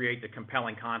 continue to create the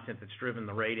compelling content that's driven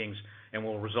the ratings and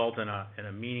will result in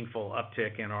a meaningful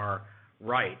uptick in our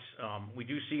rights. We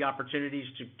do see opportunities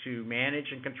to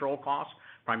manage and control costs,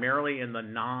 primarily in the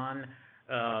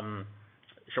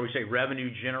shall we say,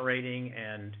 revenue generating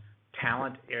and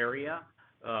talent area.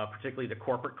 Particularly the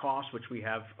corporate costs, which we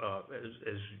have,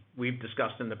 as we've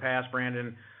discussed in the past,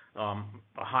 Brandon, a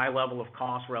high level of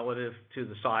cost relative to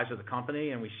the size of the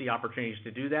company, and we see opportunities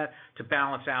to do that, to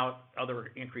balance out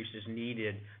other increases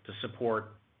needed to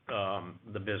support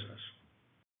the business.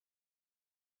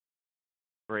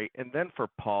 Great. And then for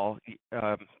Paul,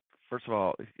 first of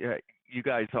all, you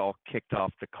guys all kicked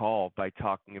off the call by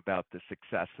talking about the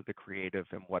success of the creative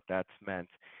and what that's meant.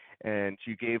 And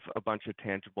you gave a bunch of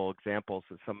tangible examples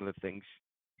of some of the things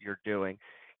you're doing.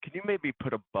 Can you maybe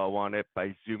put a bow on it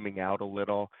by zooming out a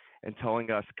little and telling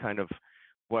us kind of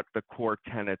what the core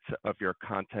tenets of your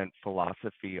content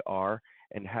philosophy are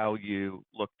and how you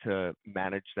look to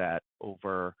manage that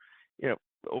over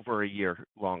a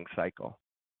year-long cycle?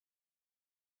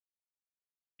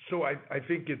 So I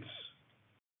think it's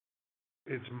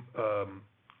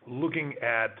looking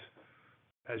at,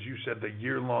 as you said, the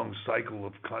year-long cycle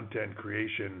of content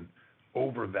creation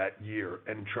over that year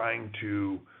and trying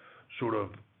to sort of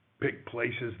pick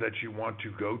places that you want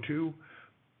to go to,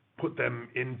 put them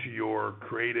into your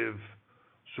creative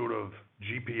sort of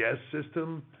GPS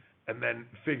system, and then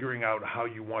figuring out how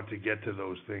you want to get to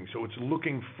those things. So it's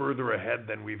looking further ahead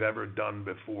than we've ever done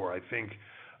before. I think,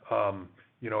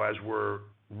 as we're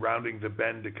rounding the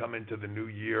bend to come into the new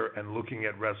year and looking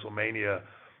at WrestleMania,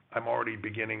 I'm already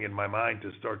beginning in my mind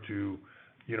to start to,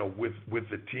 with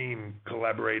the team,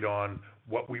 collaborate on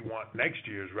what we want next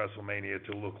year's WrestleMania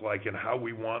to look like and how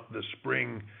we want the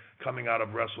spring coming out of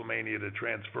WrestleMania to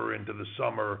transfer into the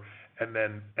summer and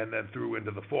then through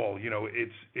into the fall.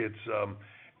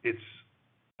 It's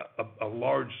a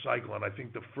large cycle, and I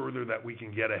think the further that we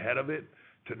can get ahead of it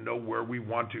to know where we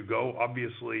want to go,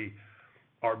 obviously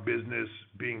our business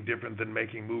being different than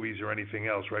making movies or anything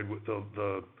else, right? With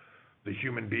the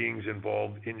human beings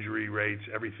involved, injury rates,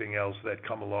 everything else that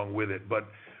come along with it. But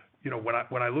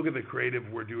when I look at the creative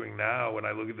we're doing now, and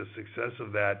I look at the success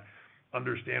of that,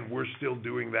 understand we're still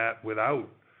doing that without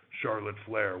Charlotte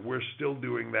Flair. We're still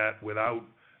doing that without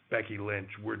Becky Lynch.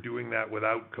 We're doing that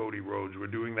without Cody Rhodes. We're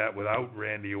doing that without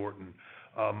Randy Orton.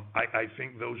 I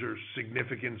think those are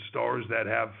significant stars that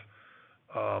have,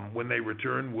 when they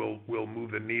return, will move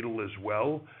the needle as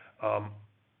well.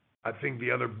 I think the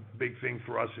other big thing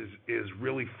for us is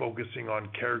really focusing on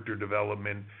character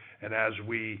development. And as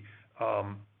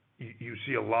you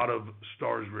see a lot of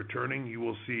stars returning, you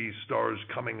will see stars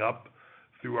coming up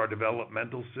through our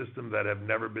developmental system that have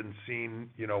never been seen,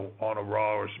 on a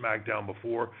Raw or SmackDown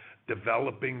before,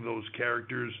 developing those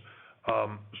characters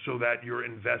so that you're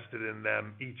invested in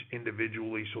them each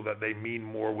individually so that they mean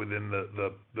more within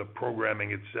the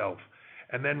programming itself.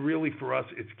 And then really for us,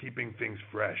 it's keeping things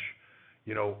fresh,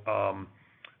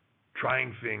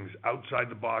 trying things, outside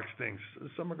the box things.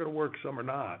 Some are going to work, some are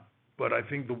not. But I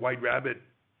think the White Rabbit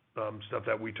stuff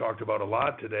that we talked about a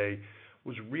lot today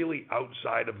was really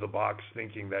outside of the box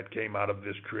thinking that came out of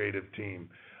this creative team.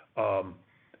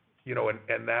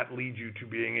 And that leads you to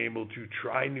being able to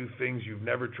try new things you've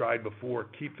never tried before,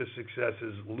 keep the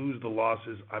successes, lose the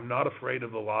losses. I'm not afraid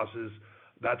of the losses.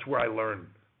 That's where I learn.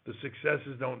 The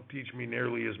successes don't teach me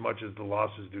nearly as much as the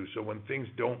losses do. So when things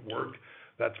don't work,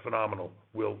 that's phenomenal.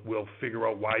 We'll figure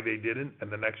out why they didn't,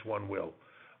 and the next one will.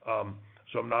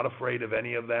 So I'm not afraid of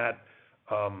any of that.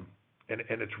 And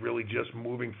it's really just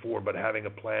moving forward, but having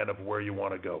a plan of where you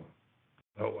want to go.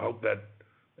 I hope that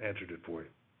answered it for you.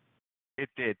 It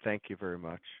did. Thank you very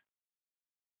much.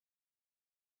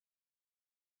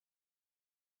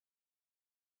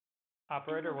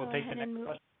 Operator, we'll take the next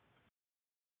question.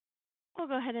 We'll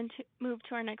go ahead and move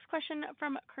to our next question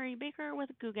from Curry Baker with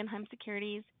Guggenheim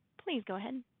Securities. Please go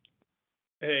ahead.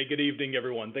 Hey, good evening,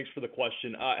 everyone. Thanks for the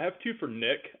question. I have two for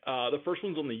Nick. The first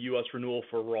one's on the U.S. renewal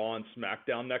for Raw and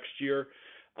SmackDown next year.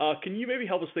 Can you maybe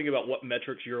help us think about what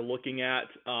metrics you're looking at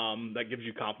that gives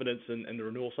you confidence in the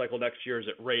renewal cycle next year? Is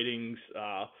it ratings,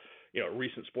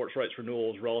 recent sports rights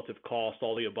renewals, relative cost,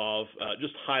 all the above?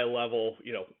 Just high level,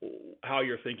 how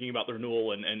you're thinking about the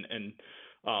renewal and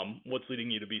what's leading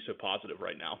you to be so positive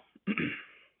right now.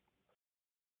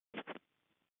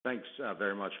 Thanks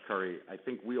very much, Curry. I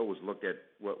think we always look at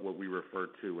what we refer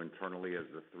to internally as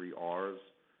the 3 R's,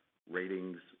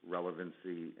 ratings,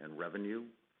 relevancy, and revenue.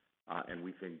 And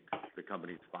we think the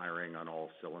company's firing on all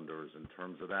cylinders in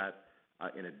terms of that,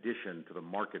 in addition to the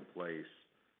marketplace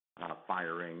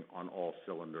firing on all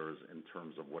cylinders in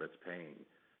terms of what it's paying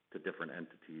to different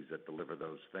entities that deliver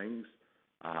those things.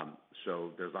 So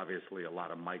there's obviously a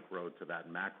lot of micro to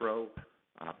that macro,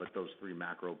 but those 3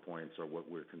 macro points are what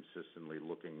we're consistently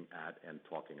looking at and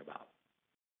talking about.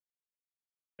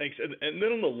 Thanks. And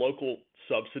then on the local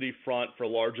subsidy front for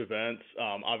large events,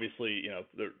 obviously,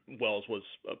 Wells was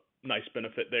a nice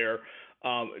benefit there.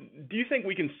 Do you think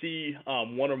we can see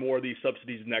one or more of these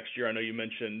subsidies next year? I know you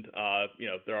mentioned,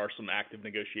 there are some active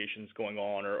negotiations going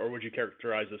on, or would you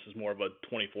characterize this as more of a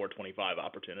 24-25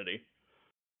 opportunity?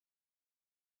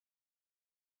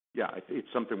 Yeah, it's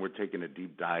something we're taking a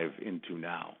deep dive into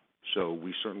now. So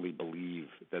we certainly believe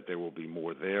that there will be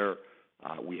more there.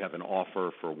 We have an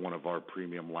offer for one of our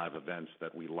premium live events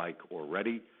that we like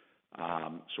already.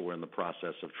 So we're in the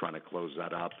process of trying to close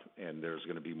that up, and there's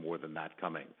going to be more than that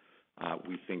coming.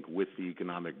 We think with the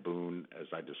economic boon, as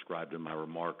I described in my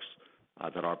remarks,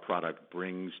 that our product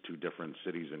brings to different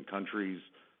cities and countries,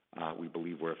 we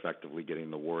believe we're effectively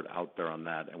getting the word out there on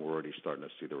that, and we're already starting to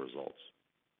see the results.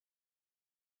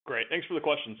 Great. Thanks for the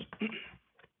questions.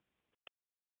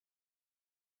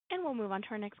 And we'll move on to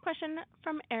our next question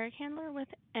from Eric Handler with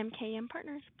MKM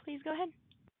Partners. Please go ahead.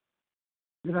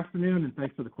 Good afternoon, and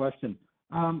thanks for the question.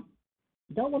 That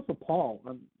one's for Paul.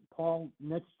 Paul,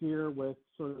 next year with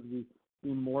sort of the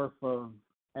morph of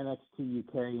NXT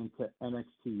UK into NXT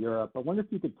Europe, I wonder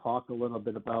if you could talk a little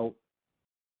bit about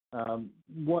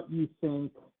what you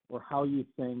think or how you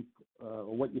think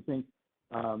or what you think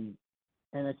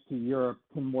NXT Europe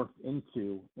can morph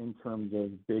into in terms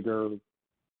of bigger,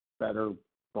 better,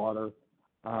 broader.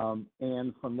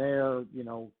 And from there,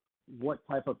 what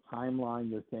type of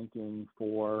timeline you're thinking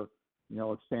for,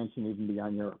 expansion even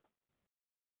beyond Europe.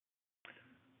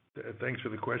 Thanks for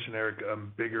the question, Eric.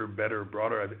 Bigger, better,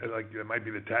 broader. I like that might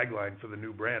be the tagline for the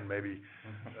new brand, maybe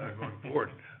going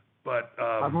forward. But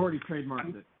I've already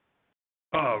trademarked it.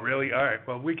 Oh, really? All right.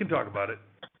 Well, we can talk about it.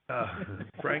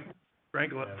 Frank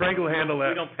will handle that.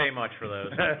 We don't pay much for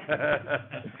those.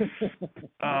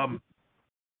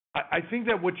 I think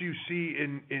that what you see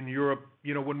in Europe,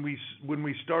 when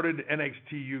we started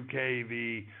NXT UK,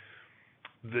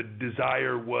 the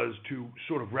desire was to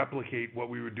sort of replicate what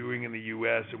we were doing in the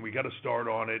U.S. and we got to start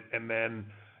on it, and then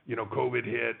COVID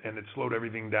hit and it slowed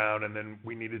everything down, and then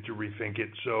we needed to rethink it.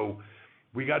 So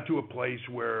we got to a place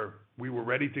where we were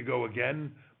ready to go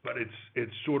again, but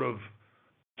it's sort of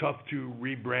tough to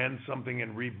rebrand something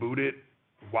and reboot it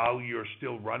while you're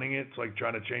still running it. It's like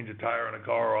trying to change a tire on a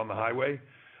car on the highway.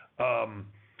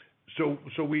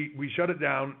 So we shut it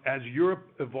down. As Europe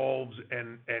evolves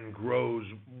and grows,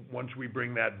 once we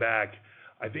bring that back,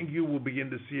 I think you will begin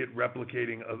to see it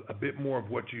replicating a bit more of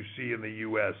what you see in the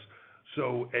U.S.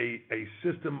 So a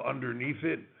system underneath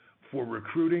it for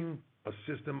recruiting, a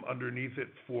system underneath it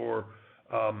for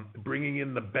bringing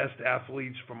in the best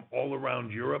athletes from all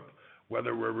around Europe,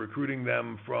 whether we're recruiting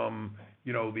them from,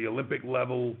 the Olympic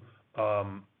level,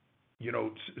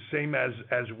 same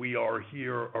as we are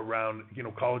here around,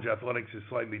 college athletics is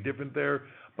slightly different there,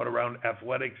 but around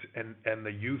athletics and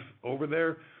the youth over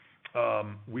there,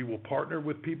 we will partner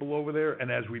with people over there, and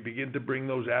as we begin to bring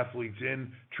those athletes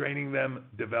in, training them,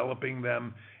 developing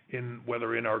them,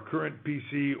 whether in our current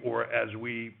PC or as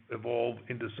we evolve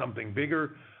into something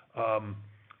bigger,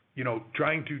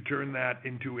 trying to turn that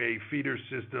into a feeder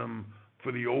system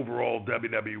for the overall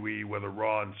WWE, whether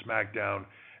Raw and SmackDown.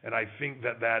 And I think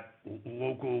that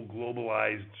local,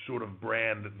 globalized sort of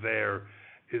brand there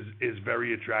is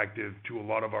very attractive to a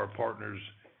lot of our partners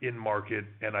in market,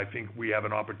 and I think we have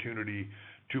an opportunity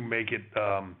to make it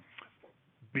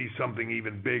be something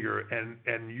even bigger.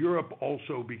 And Europe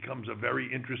also becomes a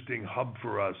very interesting hub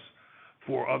for us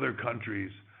for other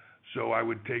countries. So I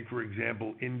would take, for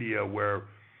example, India, where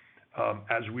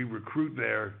as we recruit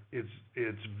there,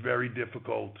 it's very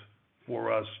difficult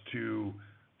for us to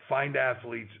find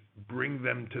athletes, bring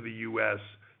them to the U.S.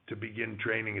 to begin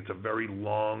training. It's a very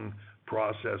long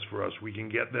process for us. We can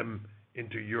get them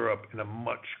into Europe in a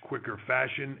much quicker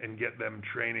fashion and get them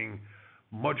training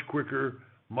much quicker,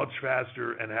 much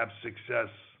faster, and have success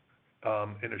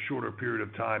in a shorter period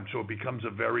of time. So it becomes a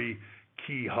very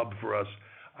key hub for us.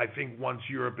 I think once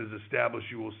Europe is established,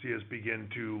 you will see us begin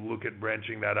to look at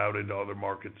branching that out into other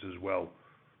markets as well.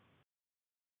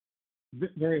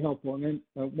 Very helpful. And then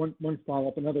one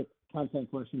follow-up, another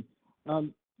content question.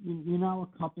 You're now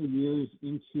a couple of years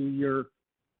into your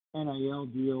NIL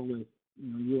deal with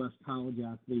U.S. college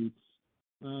athletes.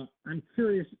 I'm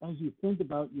curious, as you think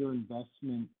about your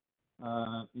investment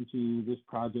into this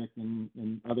project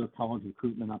and other college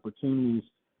recruitment opportunities,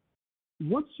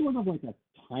 what's sort of like a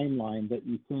timeline that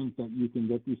you think that you can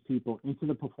get these people into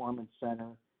the Performance Center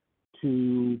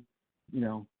to,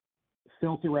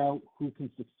 filter out who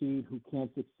can succeed, who can't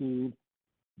succeed?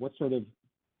 What's a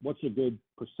good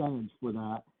percentage for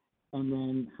that? And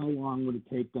then how long would it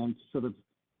take them to sort of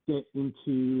get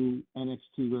into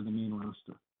NXT or the main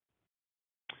roster?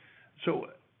 So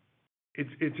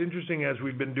it's interesting, as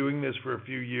we've been doing this for a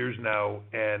few years now,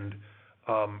 and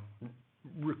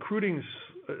recruiting,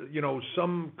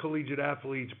 some collegiate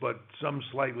athletes, but some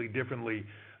slightly differently.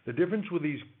 The difference with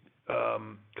these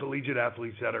collegiate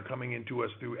athletes that are coming into us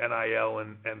through NIL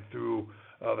and through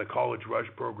the College Rush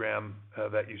program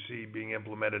that you see being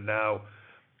implemented now,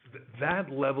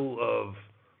 that level of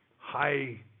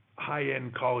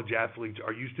high-end college athletes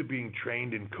are used to being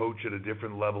trained and coached at a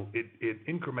different level. It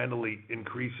incrementally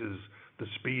increases the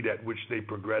speed at which they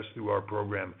progress through our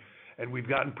program, and we've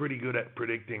gotten pretty good at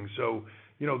predicting. So,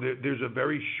 there's a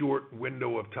very short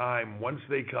window of time. Once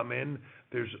they come in,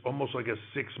 there's almost like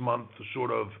a 6-month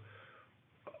sort of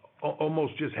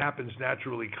almost just happens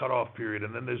naturally cutoff period,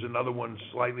 and then there's another one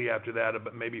slightly after that,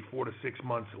 but maybe 4 to 6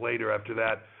 months later after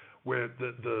that, where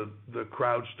the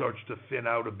crowd starts to thin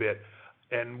out a bit.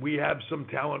 And we have some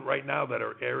talent right now that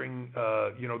are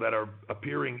that are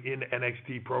appearing in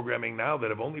NXT programming now that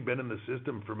have only been in the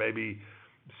system for maybe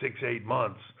 6-8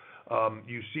 months.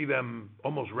 You see them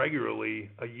almost regularly,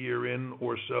 a year in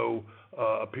or so,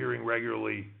 appearing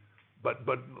regularly. But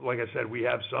like I said, we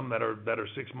have some that are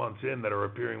 6 months in that are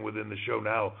appearing within the show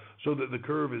now. So the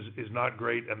curve is not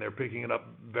great, and they're picking it up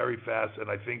very fast.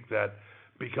 And I think that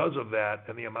because of that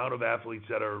and the amount of athletes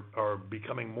that are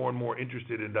becoming more and more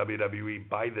interested in WWE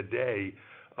by the day,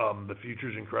 the future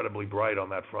is incredibly bright on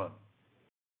that front.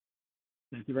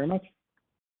 Thank you very much.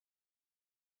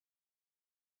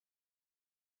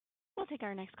 We'll take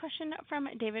our next question from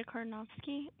David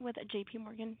Karnovsky with J.P.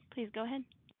 Morgan. Please go ahead.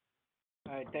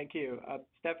 All right, thank you.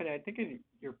 Stephanie, I think in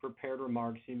your prepared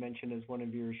remarks, you mentioned as one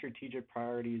of your strategic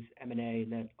priorities M&A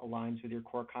that aligns with your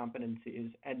core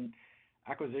competencies. And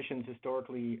acquisitions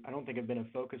historically, I don't think have been a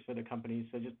focus for the company,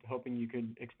 so just hoping you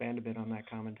could expand a bit on that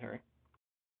commentary.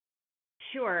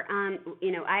 Sure.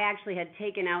 I actually had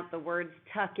taken out the words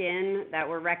tuck in that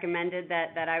were recommended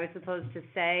that I was supposed to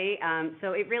say.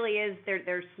 So it really is,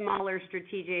 there's smaller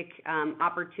strategic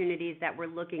opportunities that we're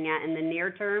looking at in the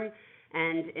near term.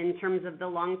 And in terms of the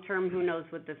long term, who knows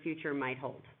what the future might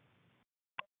hold.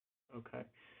 Okay.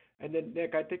 And then,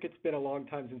 Nick, I think it's been a long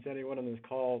time since anyone on this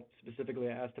call specifically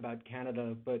asked about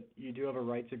Canada, but you do have a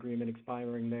rights agreement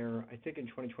expiring there, I think in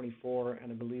 2024,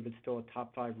 and I believe it's still a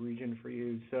top 5 region for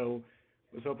you. So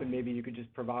I was hoping maybe you could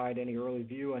just provide any early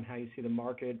view on how you see the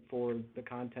market for the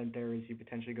content there as you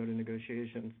potentially go to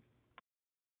negotiations.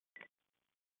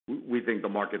 We think the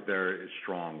market there is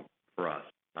strong for us,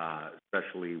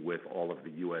 especially with all of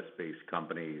the U.S.-based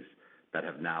companies that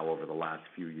have now, over the last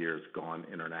few years, gone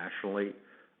internationally.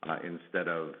 Instead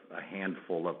of a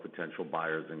handful of potential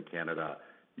buyers in Canada,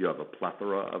 you have a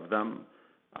plethora of them.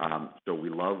 So we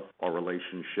love our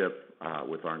relationship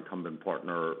with our incumbent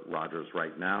partner, Rogers,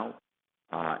 right now,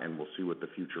 and we'll see what the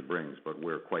future brings, but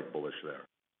we're quite bullish there.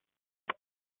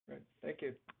 Great. Thank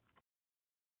you.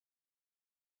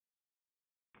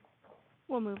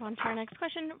 We'll move on to our next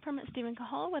question from Steven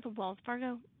Cahall with Wells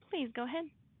Fargo. Please go ahead.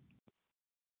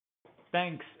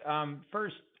 Thanks.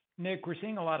 First, Nick, we're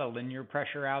seeing a lot of linear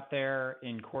pressure out there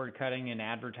in cord cutting and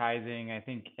advertising. I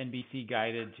think NBC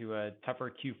guided to a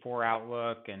tougher Q4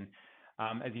 outlook, and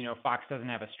as you know, Fox doesn't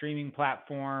have a streaming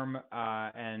platform,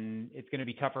 and it's going to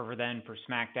be tougher for them for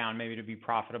SmackDown maybe to be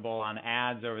profitable on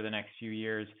ads over the next few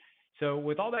years. So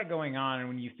with all that going on, and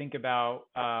when you think about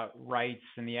rights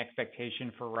and the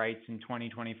expectation for rights in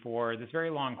 2024, this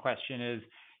very long question is,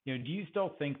 do you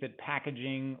still think that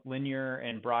packaging linear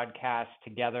and broadcast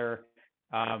together,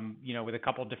 with a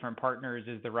couple different partners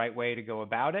is the right way to go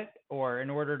about it? Or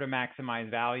in order to maximize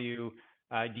value,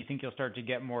 do you think you'll start to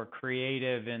get more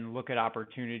creative and look at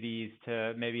opportunities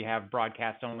to maybe have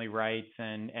broadcast-only rights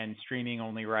and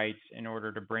streaming-only rights in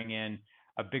order to bring in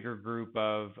a bigger group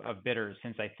of bidders,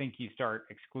 since I think you start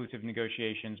exclusive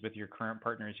negotiations with your current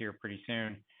partners here pretty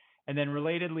soon? And then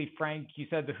relatedly, Frank, you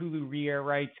said the Hulu re-air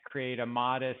rights create a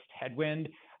modest headwind.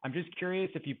 I'm just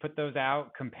curious if you put those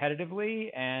out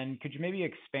competitively, and could you maybe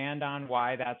expand on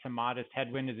why that's a modest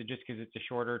headwind? Is it just because it's a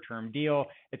shorter-term deal?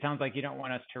 It sounds like you don't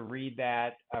want us to read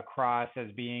that across as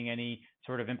being any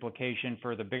sort of implication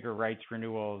for the bigger rights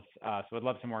renewals. So I'd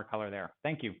love some more color there.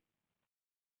 Thank you.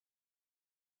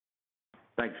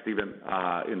 Thanks, Stephen.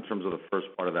 In terms of the first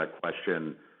part of that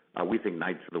question, we think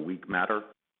nights of the week matter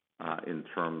in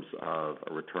terms of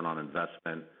a return on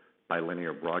investment by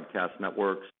linear broadcast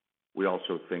networks. We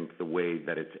also think the way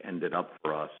that it's ended up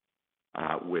for us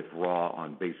with Raw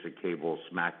on basic cable,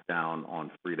 SmackDown on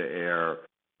free-to-air,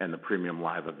 and the premium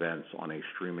live events on a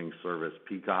streaming service,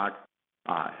 Peacock,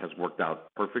 has worked out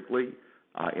perfectly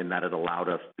in that it allowed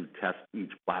us to test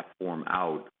each platform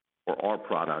out for our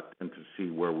product and to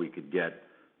see where we could get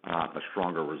a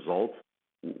stronger result.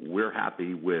 We're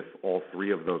happy with all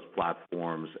three of those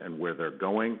platforms and where they're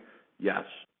going. Yes,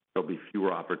 there'll be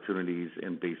fewer opportunities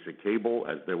in basic cable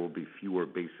as there will be fewer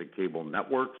basic cable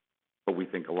networks, but we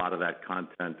think a lot of that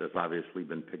content has obviously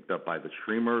been picked up by the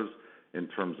streamers in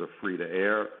terms of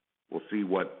free-to-air. We'll see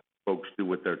what folks do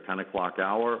with their 10 o'clock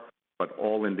hour, but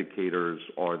all indicators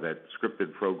are that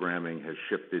scripted programming has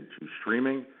shifted to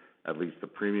streaming, at least the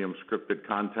premium scripted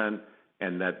content,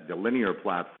 and that the linear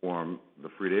platform, the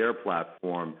free-to-air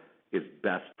platform, is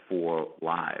best for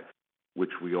live, which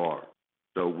we are.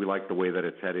 So we like the way that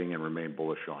it's heading and remain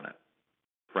bullish on it.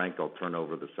 Frank, I'll turn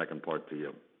over the second part to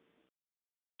you.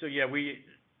 So yeah,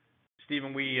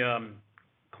 Stephen,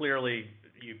 clearly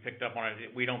you picked up on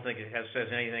it. We don't think it says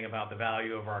anything about the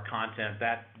value of our content.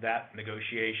 That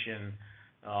negotiation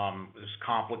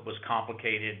was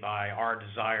complicated by our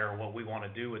desire, what we want to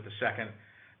do with the second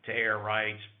to air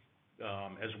rights,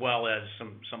 as well as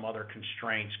some other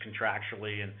constraints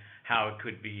contractually and how it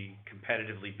could be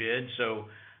competitively bid. So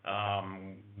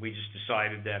we just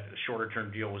decided that a shorter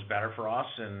term deal was better for us,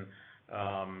 and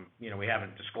we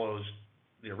haven't disclosed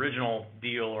the original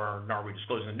deal, nor are we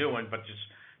disclosing the new one, but just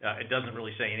it doesn't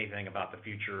really say anything about the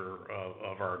future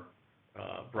of our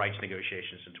rights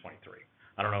negotiations in 23.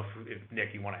 I don't know if Nick,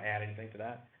 you want to add anything to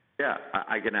that? Yeah,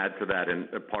 I can add to that, and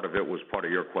part of it was part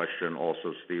of your question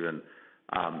also, Stephen.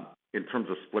 In terms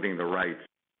of splitting the rights,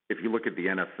 if you look at the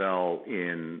NFL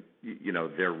in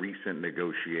their recent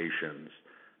negotiations,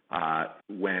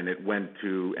 when it went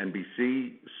to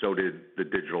NBC, so did the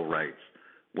digital rights.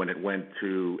 When it went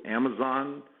to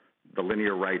Amazon, the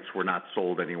linear rights were not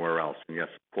sold anywhere else. And yes,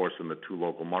 of course, in the two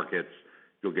local markets,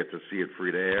 you'll get to see it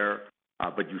free to air,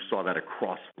 but you saw that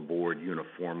across the board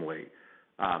uniformly.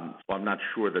 So I'm not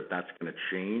sure that that's going to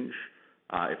change.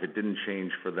 If it didn't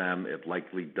change for them, it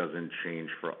likely doesn't change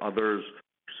for others.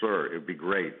 Sure, it would be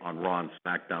great on Raw and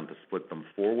SmackDown to split them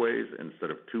 4 ways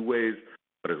instead of 2 ways,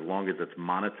 but as long as it's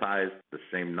monetized the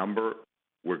same number,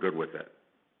 we're good with it.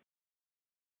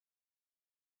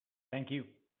 Thank you.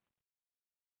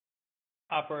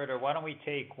 Operator, why don't we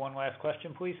take one last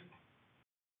question, please?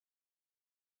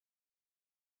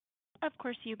 Of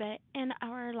course, you bet. And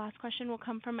our last question will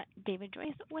come from David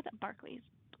Joyce with Barclays.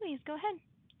 Please go ahead.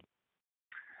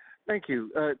 Thank you.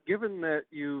 Given that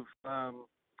you've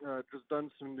just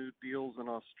done some new deals in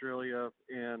Australia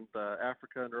and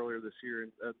Africa and earlier this year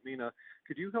in MENA,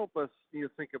 could you help us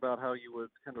think about how you would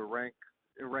kind of rank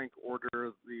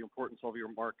order the importance of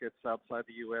your markets outside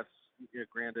the U.S.?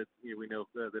 Granted, we know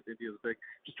that India is big.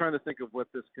 Just trying to think of what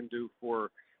this can do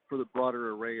for the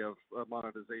broader array of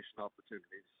monetization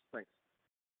opportunities. Thanks.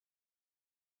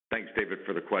 Thanks, David,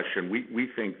 for the question. We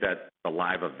think that the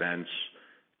live events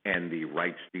and the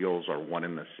rights deals are one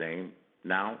and the same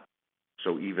now.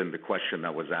 So even the question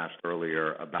that was asked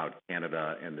earlier about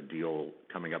Canada and the deal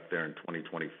coming up there in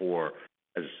 2024,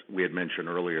 as we had mentioned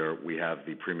earlier, we have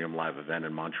the Premium Live event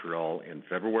in Montreal in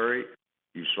February.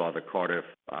 You saw the Cardiff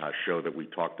show that we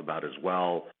talked about as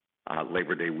well.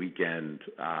 Labor Day weekend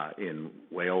in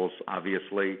Wales,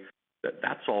 obviously.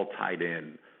 That's all tied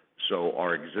in. So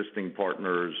our existing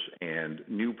partners and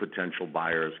new potential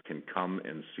buyers can come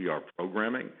and see our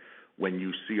programming. When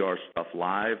you see our stuff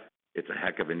live, it's a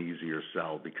heck of an easier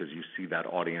sell because you see that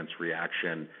audience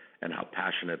reaction and how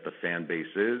passionate the fan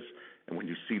base is. And when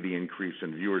you see the increase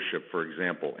in viewership, for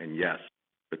example, and yes,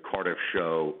 the Cardiff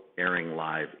show airing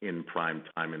live in prime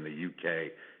time in the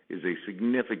UK is a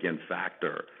significant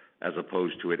factor as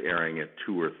opposed to it airing at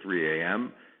 2 or 3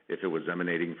 a.m. if it was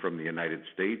emanating from the United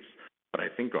States. But I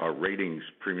think our ratings,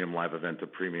 Premium Live event to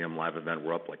Premium Live event,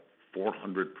 were up like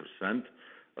 400%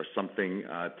 or something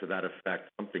to that effect,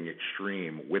 something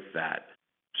extreme with that.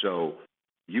 So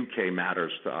UK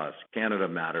matters to us. Canada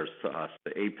matters to us.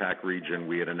 The APAC region,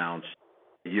 we had announced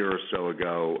a year or so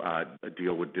ago a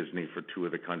deal with Disney for 2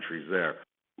 of the countries there.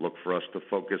 Look for us to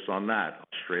focus on that.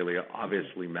 Australia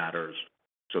obviously matters.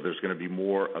 So there's going to be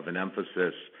more of an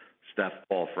emphasis. Steph,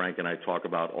 Paul, Frank, and I talk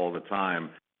about all the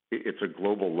time. It's a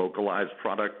global localized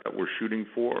product that we're shooting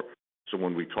for. So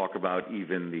when we talk about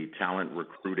even the talent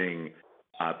recruiting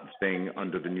thing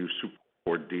under the new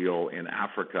SuperSport deal in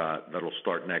Africa that'll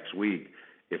start next week,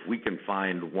 if we can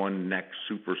find one next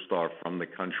superstar from the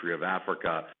country of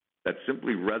Africa that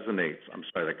simply resonates,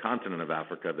 the continent of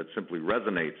Africa, that simply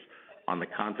resonates on the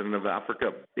continent of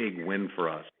Africa, big win for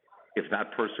us. If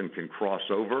that person can cross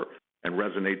over and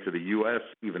resonate to the U.S.,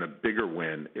 even a bigger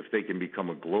win. If they can become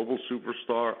a global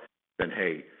superstar, then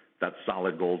hey, that's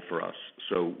solid gold for us.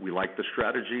 So we like the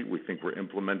strategy. We think we're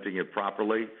implementing it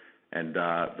properly, and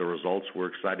the results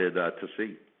we're excited to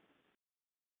see.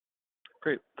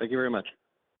 Great. Thank you very much.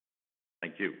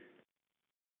 Thank you.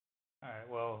 All right.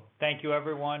 Well, thank you,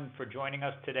 everyone, for joining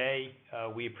us today.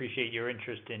 We appreciate your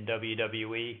interest in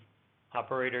WWE.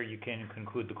 Operator, you can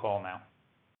conclude the call now.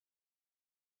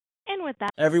 And with that,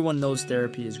 everyone knows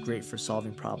therapy is great for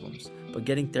solving problems, but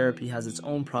getting therapy has its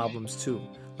own problems too,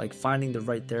 like finding the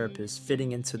right therapist,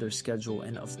 fitting into their schedule,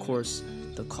 and of course,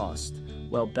 the cost.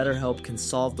 Well, BetterHelp can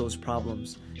solve those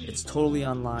problems. It's totally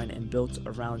online and built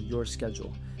around your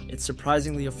schedule. It's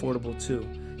surprisingly affordable too.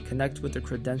 Connect with a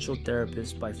credentialed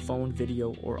therapist by phone,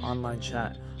 video, or online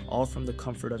chat, all from the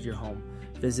comfort of your home.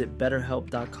 Visit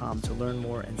BetterHelp.com to learn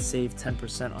more and save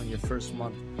 10% on your first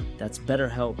month. That's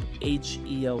BetterHelp,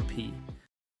 H-E-L-P.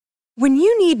 When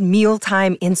you need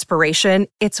mealtime inspiration,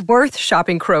 it's worth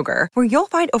shopping Kroger, where you'll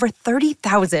find over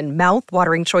 30,000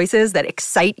 mouth-watering choices that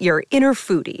excite your inner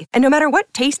foodie. And no matter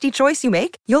what tasty choice you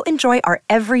make, you'll enjoy our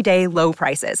everyday low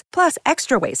prices, plus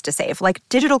extra ways to save, like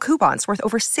digital coupons worth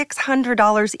over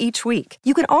 $600 each week.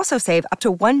 You can also save up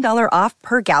to $1 off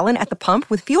per gallon at the pump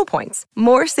with fuel points.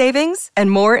 More savings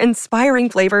and more inspiring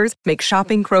flavors make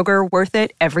shopping Kroger worth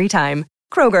it every time.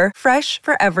 Kroger, fresh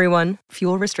for everyone.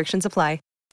 Fuel restrictions apply.